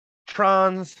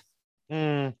 trans,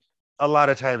 a lot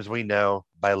of times we know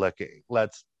by looking.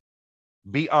 Let's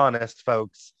be honest,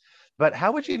 folks. But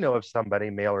how would you know if somebody,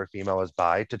 male or female, is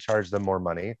bi to charge them more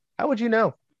money? How would you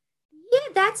know? Yeah,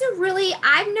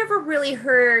 I've never really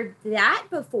heard that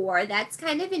before. That's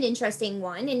kind of an interesting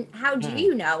one. And how do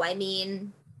you know? I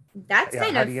mean, that's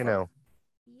kind of. How do you know?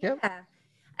 Yeah.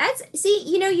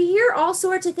 You hear all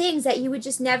sorts of things that you would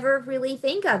just never really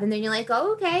think of. And then you're like,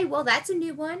 oh, okay, well, that's a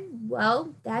new one.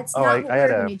 Well, that's not what we're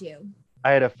going to do.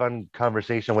 I had a fun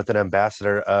conversation with an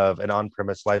ambassador of an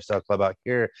on-premise lifestyle club out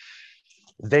here.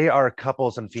 They are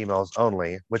couples and females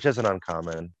only, which isn't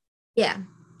uncommon. Yeah.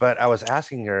 But I was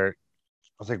asking her,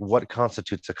 I was like, what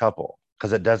constitutes a couple?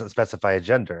 Because it doesn't specify a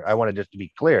gender. I wanted just to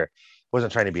be clear. I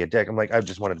wasn't trying to be a dick. I'm like, I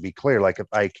just wanted to be clear. Like, if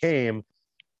I came,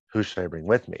 who should I bring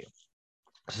with me?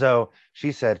 So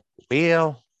she said,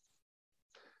 well,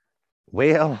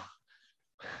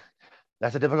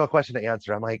 that's a difficult question to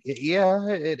answer. I'm like, yeah,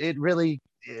 it really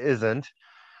isn't.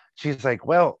 She's like,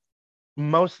 well,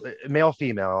 most male,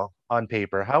 female on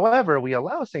paper. However, we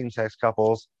allow same-sex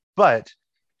couples, but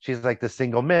she's like, the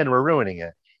single men were ruining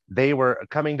it. They were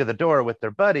coming to the door with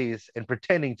their buddies and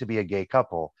pretending to be a gay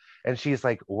couple. And she's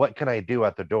like, what can I do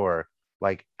at the door?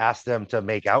 Like, ask them to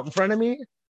make out in front of me?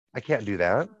 I can't do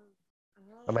that.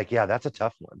 I'm like, yeah, that's a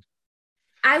tough one.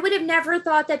 I would have never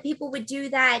thought that people would do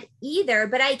that either,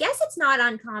 but I guess it's not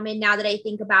uncommon now that I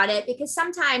think about it, because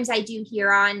sometimes I do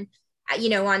hear on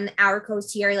our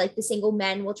coast here, like the single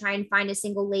men will try and find a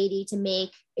single lady to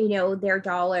make, their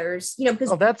dollars,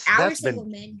 because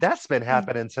that's been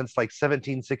happening since like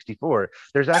 1764.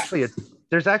 There's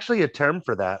actually a term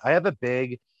for that. I have a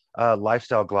big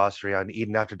lifestyle glossary on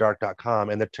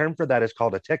EdenAfterDark.com, and the term for that is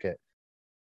called a ticket.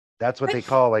 That's what they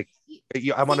call, like,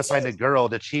 I want to find a girl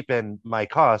to cheapen my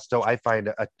cost, so I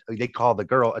find they call the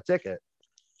girl a ticket.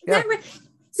 that right?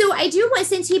 So I do want,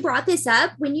 since he brought this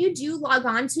up, when you do log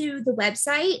on to the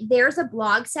website, there's a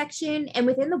blog section, and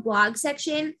within the blog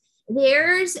section,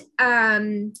 there's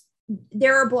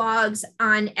there are blogs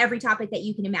on every topic that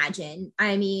you can imagine.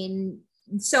 I mean,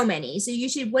 so many. So you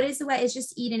should, what is the way? It's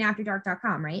just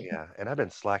edenafterdark.com, right? Yeah, and I've been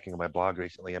slacking on my blog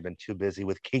recently. I've been too busy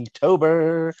with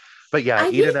Kinktober. But yeah,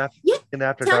 Yeah. Tell me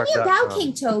about edenafterdark.com.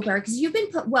 Kinktober, because you've been,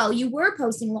 you were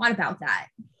posting a lot about that.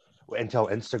 Until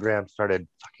Instagram started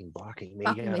fucking blocking me.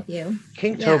 Fucking with you.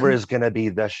 Kinktober is gonna be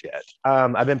the shit.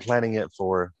 I've been planning it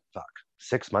for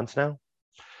 6 months now.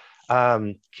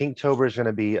 Kinktober is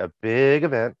gonna be a big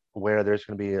event where there's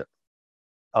gonna be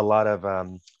a lot of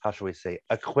how shall we say,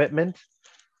 equipment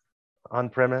on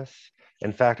premise.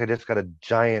 In fact, I just got a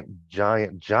giant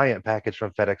package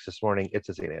from FedEx this morning. It's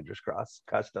a St. Andrew's cross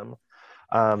custom.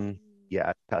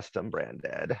 Custom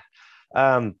branded.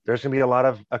 There's gonna be a lot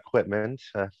of equipment,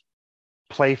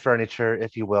 play furniture,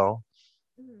 if you will.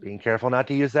 Being careful not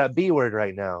to use that B word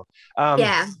right now.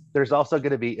 There's also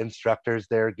going to be instructors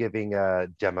there giving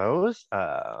demos.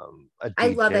 I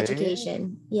love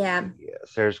education. Yes,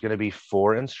 there's going to be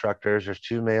 4 instructors. There's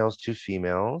 2 males, 2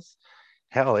 females.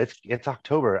 Hell, it's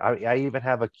October. I even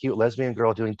have a cute lesbian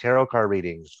girl doing tarot card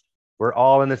readings. We're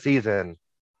all in the season.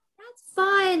 That's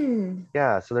fun.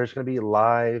 Yeah, so there's going to be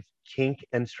live kink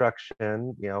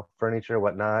instruction, furniture,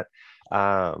 whatnot.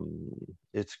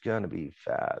 It's gonna be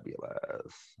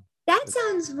fabulous. That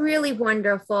sounds really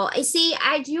wonderful.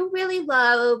 I do really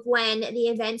love when the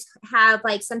events have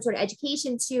like some sort of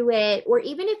education to it, or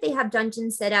even if they have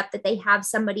dungeons set up, that they have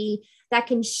somebody that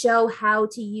can show how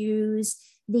to use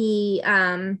the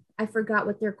I forgot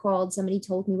what they're called. Somebody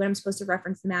told me what I'm supposed to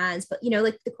reference them as, but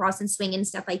like the cross and swing and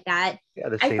stuff like that. Yeah,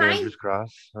 the St. Andrew's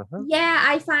cross. Yeah,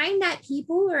 I find that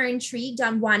people are intrigued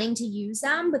on wanting to use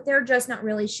them, but they're just not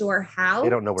really sure how. They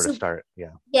don't know where to start.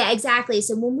 Yeah, exactly.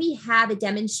 So when we have a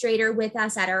demonstrator with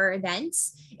us at our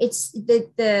events, it's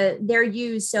they're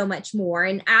used so much more.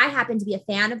 And I happen to be a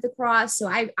fan of the cross, so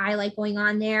I like going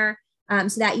on there.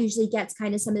 So that usually gets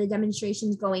kind of some of the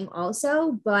demonstrations going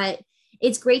also, but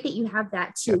it's great that you have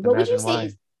that too. What would you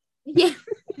say?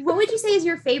 What would you say is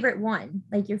your favorite one?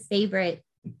 Like your favorite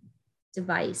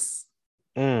device?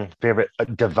 Favorite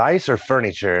device or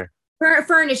furniture?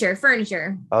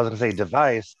 Furniture. I was gonna say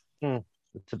device.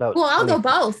 It's about. Well, I'll go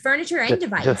both furniture and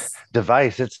device.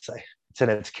 Device. It's in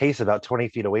its case about 20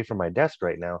 feet away from my desk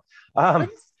right now. I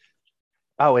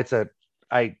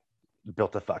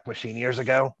built a fuck machine years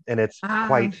ago, and it's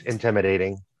quite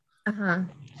intimidating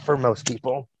for most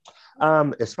people.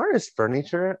 As far as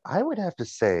furniture, I would have to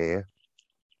say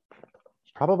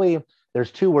probably there's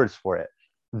 2 words for it.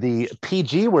 The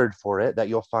PG word for it that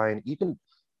you'll find,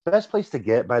 best place to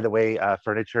get, by the way,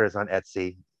 furniture is on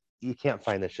Etsy. You can't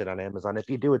find this shit on Amazon. If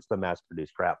you do, it's the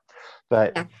mass-produced crap.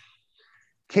 But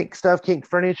kink stuff, kink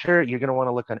furniture, you're going to want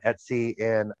to look on Etsy,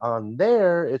 and on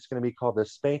there, it's going to be called the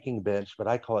spanking bench, but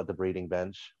I call it the breeding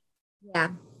bench. Yeah.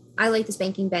 I like the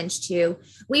spanking bench too.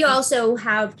 We also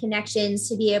have connections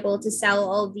to be able to sell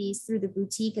all of these through the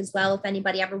boutique as well, if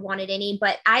anybody ever wanted any.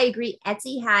 But I agree,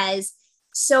 Etsy has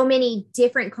so many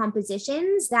different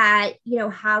compositions that,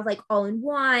 have like all in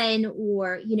one,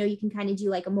 or, you can kind of do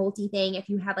like a multi thing if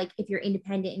you have if you're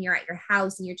independent and you're at your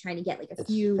house and you're trying to get like a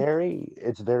few.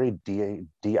 It's very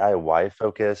DIY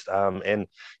focused. And,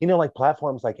 like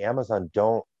platforms like Amazon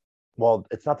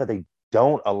it's not that they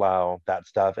don't allow that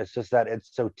stuff. It's just that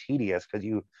it's so tedious because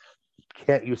you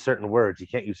can't use certain words, you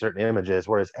can't use certain images.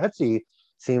 Whereas Etsy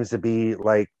seems to be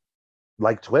like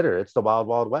Twitter. It's the wild,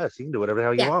 wild west. You can do whatever the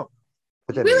hell you want.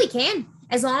 You really can,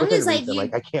 as long as I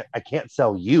can't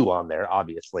sell you on there,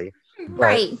 obviously.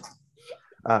 Right.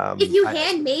 If you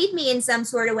handmade me in some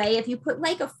sort of way, if you put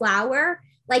like a flower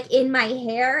like in my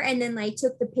hair and then like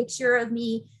took the picture of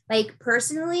me like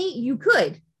personally, you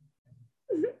could.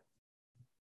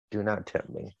 Do not tempt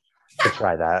me to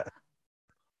try that.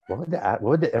 What would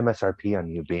the MSRP on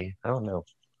you be? I don't know.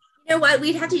 You know what?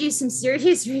 We'd have to do some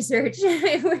serious research.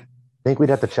 I think we'd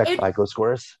have to check FICO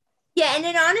scores. Yeah, and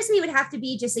it honestly would have to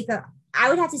be just I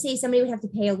would have to say somebody would have to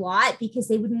pay a lot because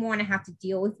they wouldn't want to have to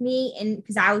deal with me, and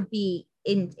because I would be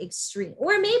in extreme,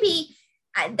 or maybe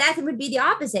that would be the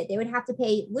opposite. They would have to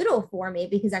pay little for me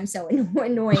because I'm so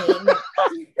annoying.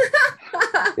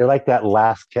 You're like that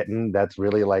last kitten that's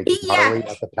really like barley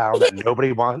at the pound that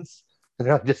nobody wants. And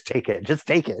they're like, just take it.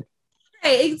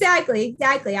 Right, exactly.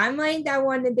 I'm like that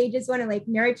one that they just want to like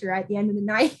nurture at the end of the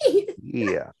night.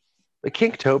 Yeah. The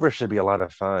Kinktober should be a lot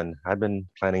of fun. I've been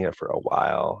planning it for a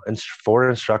while. And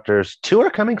 4 instructors, 2 are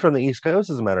coming from the East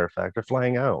Coast, as a matter of fact. They're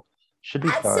flying out. Should be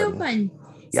fun. That's so fun.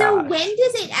 So Gosh. when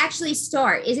does it actually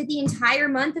start? Is it the entire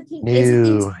month of Kink? No,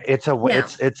 No. it's a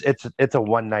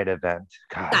one night event.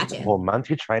 God, it's a Gotcha. whole month.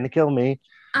 You're trying to kill me.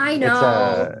 I It's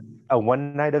know. a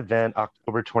one night event,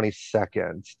 October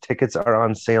 22nd. Tickets are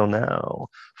on sale now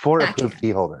for Gotcha. approved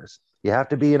key holders. You have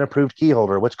to be an approved key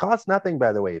holder, which costs nothing,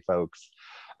 by the way, folks,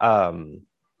 um,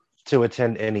 to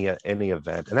attend any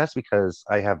event. And that's because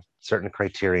I have certain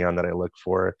criterion that I look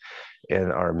for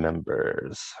in our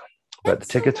members. But the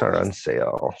That's so tickets are on nice.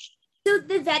 sale. So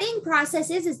the vetting process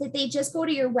is that they just go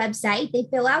to your website, they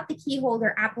fill out the key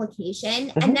holder application,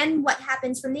 and Mhm. then what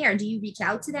happens from there? Do you reach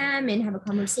out to them and have a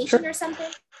conversation Sure. or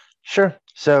something? Sure.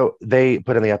 So they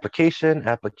put in the application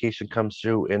comes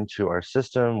through into our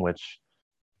system, which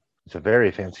is a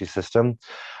very fancy system.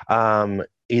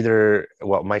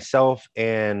 Myself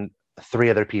and three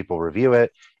other people review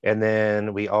it, and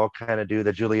then we all kind of do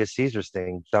the Julius Caesar's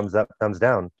thing: thumbs up, thumbs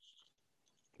down,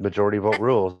 majority vote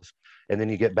rules. And then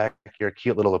you get back your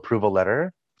cute little approval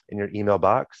letter in your email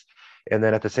box. And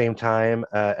then at the same time,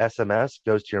 SMS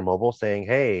goes to your mobile saying,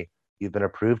 hey, you've been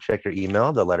approved. Check your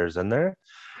email. The letter's in there.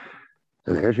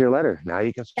 So there's your letter. Now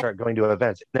you can start going to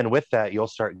events. And then with that, you'll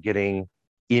start getting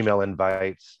email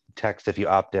invites, text if you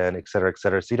opt in, et cetera, et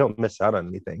cetera. So you don't miss out on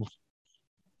anything.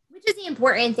 Which is the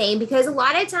important thing, because a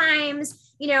lot of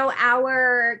times,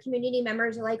 our community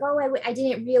members are like, oh, I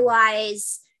didn't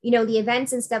realize, the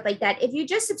events and stuff like that. If you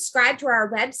just subscribe to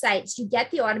our websites, you get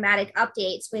the automatic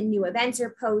updates when new events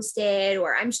are posted,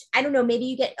 or I don't know, maybe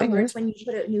you get alerts when you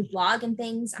put a new blog and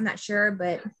things. I'm not sure,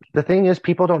 but the thing is,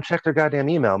 people don't check their goddamn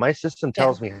email. My system yeah.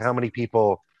 tells me how many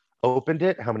people opened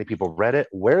it, how many people read it,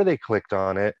 where they clicked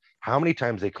on it, how many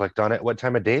times they clicked on it, what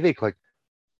time of day they clicked.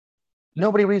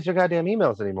 Nobody reads their goddamn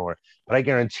emails anymore. But I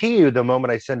guarantee you, the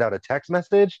moment I send out a text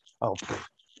message,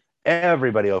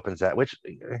 everybody opens that, which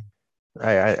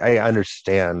I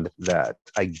understand that.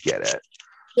 I get it.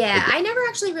 Yeah, I never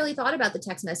actually really thought about the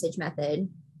text message method,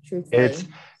 truthfully. It's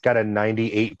got a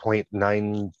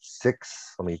 98.96.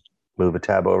 Let me move a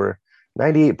tab over.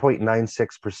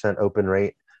 98.96% open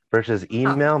rate versus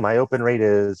email. My open rate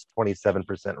is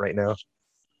 27% right now.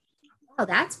 Oh,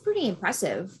 that's pretty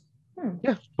impressive.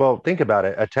 Yeah. Well, think about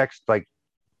it. A text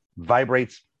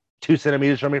vibrates 2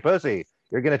 centimeters from your pussy.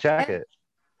 You're going to check it.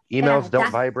 Emails don't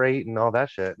vibrate and all that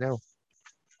shit. No.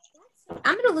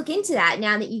 I'm going to look into that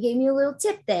now that you gave me a little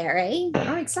tip there, eh?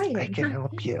 I'm excited. I can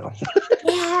help you.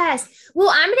 Yes. Well,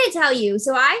 I'm going to tell you.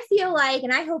 So I feel like,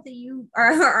 and I hope that you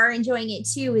are enjoying it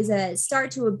too, is a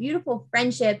start to a beautiful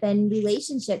friendship and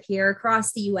relationship here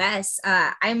across the U.S.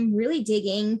 I'm really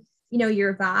digging,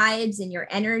 your vibes and your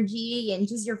energy and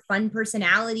just your fun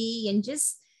personality and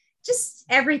just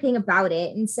everything about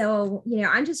it. And so,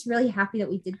 I'm just really happy that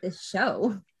we did this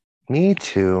show. Me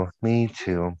too.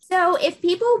 So if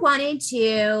people wanted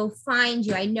to find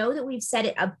you, I know that we've said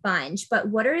it a bunch, but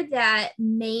what are the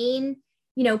main,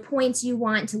 points you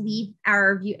want to leave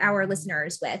our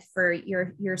listeners with for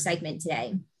your segment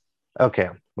today? Okay.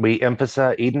 We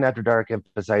emphasize, Eden After Dark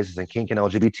emphasizes in kink and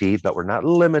LGBT, but we're not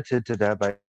limited to that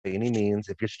by any means.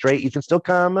 If you're straight, you can still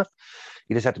come.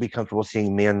 You just have to be comfortable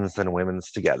seeing men's and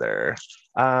women's together.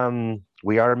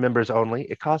 We are members only.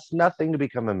 It costs nothing to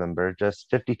become a member, just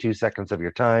 52 seconds of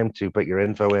your time to put your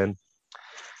info in.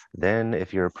 Then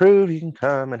if you're approved, you can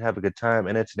come and have a good time.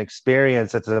 And it's an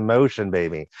experience. It's an emotion,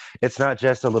 baby. It's not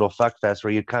just a little fuck fest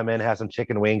where you come in, have some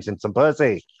chicken wings and some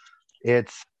pussy.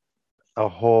 It's a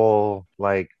whole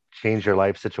change your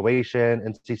life situation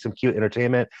and see some cute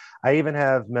entertainment. I even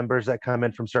have members that come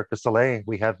in from Cirque du Soleil.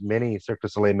 We have many Cirque du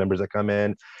Soleil members that come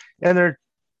in and they're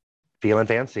feeling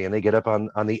fancy and they get up on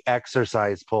the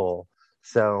exercise pole.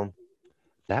 So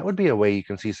that would be a way you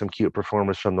can see some cute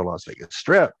performers from the Las Vegas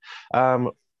Strip.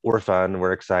 We're fun,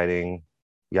 we're exciting,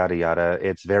 yada yada.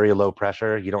 It's very low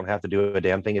pressure. You don't have to do a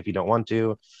damn thing if you don't want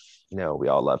to. We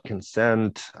all love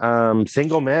consent.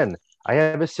 Single men. I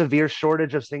have a severe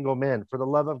shortage of single men. For the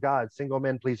love of God, single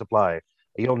men, please apply.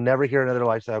 You'll never hear another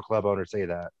lifestyle club owner say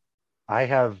that. I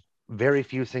have very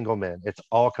few single men. It's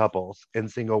all couples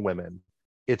and single women.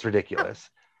 It's ridiculous.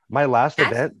 My last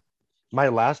event,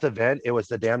 it was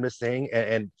the damnedest thing.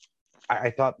 And I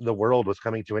thought the world was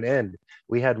coming to an end.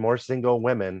 We had more single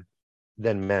women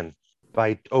than men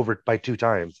by 2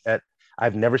 times.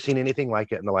 I've never seen anything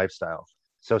like it in the lifestyle.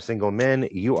 So single men,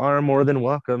 you are more than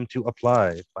welcome to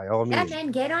apply by all means. Yeah,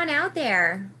 man, get on out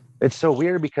there. It's so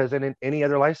weird because in any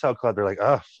other lifestyle club, they're like,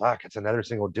 oh, fuck, it's another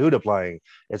single dude applying.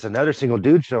 It's another single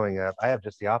dude showing up. I have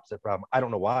just the opposite problem. I don't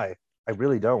know why. I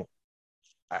really don't.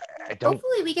 I don't.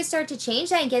 Hopefully we can start to change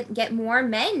that and get more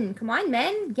men. Come on,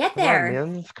 men, get Come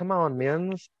there. Come on,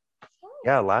 men's.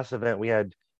 Yeah, last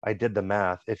event I did the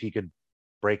math. If you could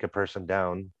break a person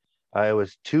down, It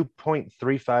was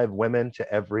 2.35 women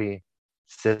to every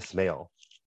cis male.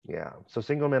 Yeah, so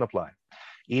single men apply.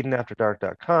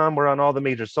 EdenAfterDark.com. We're on all the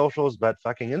major socials, but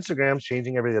fucking Instagram's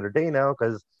changing every other day now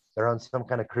because they're on some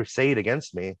kind of crusade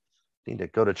against me. Need to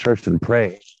go to church and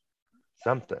pray.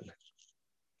 Something.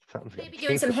 Something's Maybe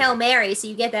doing some Hail Mary so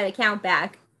you get that account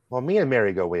back. Well, me and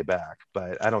Mary go way back,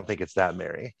 but I don't think it's that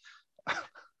Mary.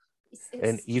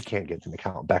 And you can't get an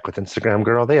account back with Instagram,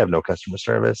 girl. They have no customer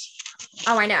service.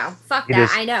 Oh, I know. Fuck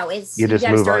that. I know. You just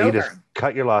move on. You just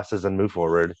cut your losses and move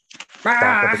forward.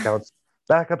 Backup accounts.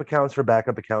 Backup accounts for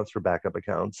backup accounts for backup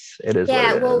accounts. It is.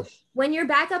 Yeah. Well, when you're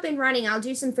back up and running, I'll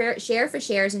do some share for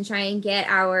shares and try and get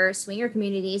our swinger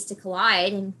communities to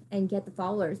collide and get the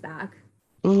followers back.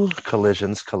 Ooh,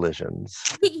 collisions.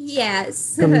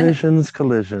 Yes. Collisions.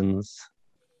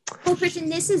 Well, Christian,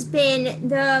 this has been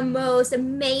the most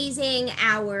amazing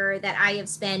hour that I have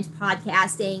spent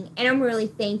podcasting, and I'm really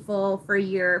thankful for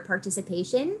your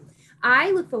participation.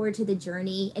 I look forward to the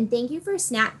journey, and thank you for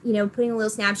putting a little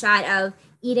snapshot of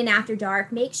Eden After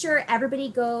Dark. Make sure everybody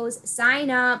goes, sign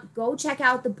up, go check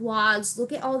out the blogs,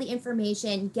 look at all the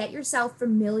information, get yourself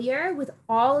familiar with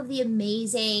all of the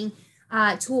amazing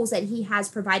tools that he has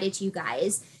provided to you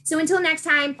guys. So until next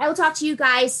time, I will talk to you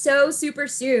guys so super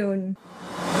soon.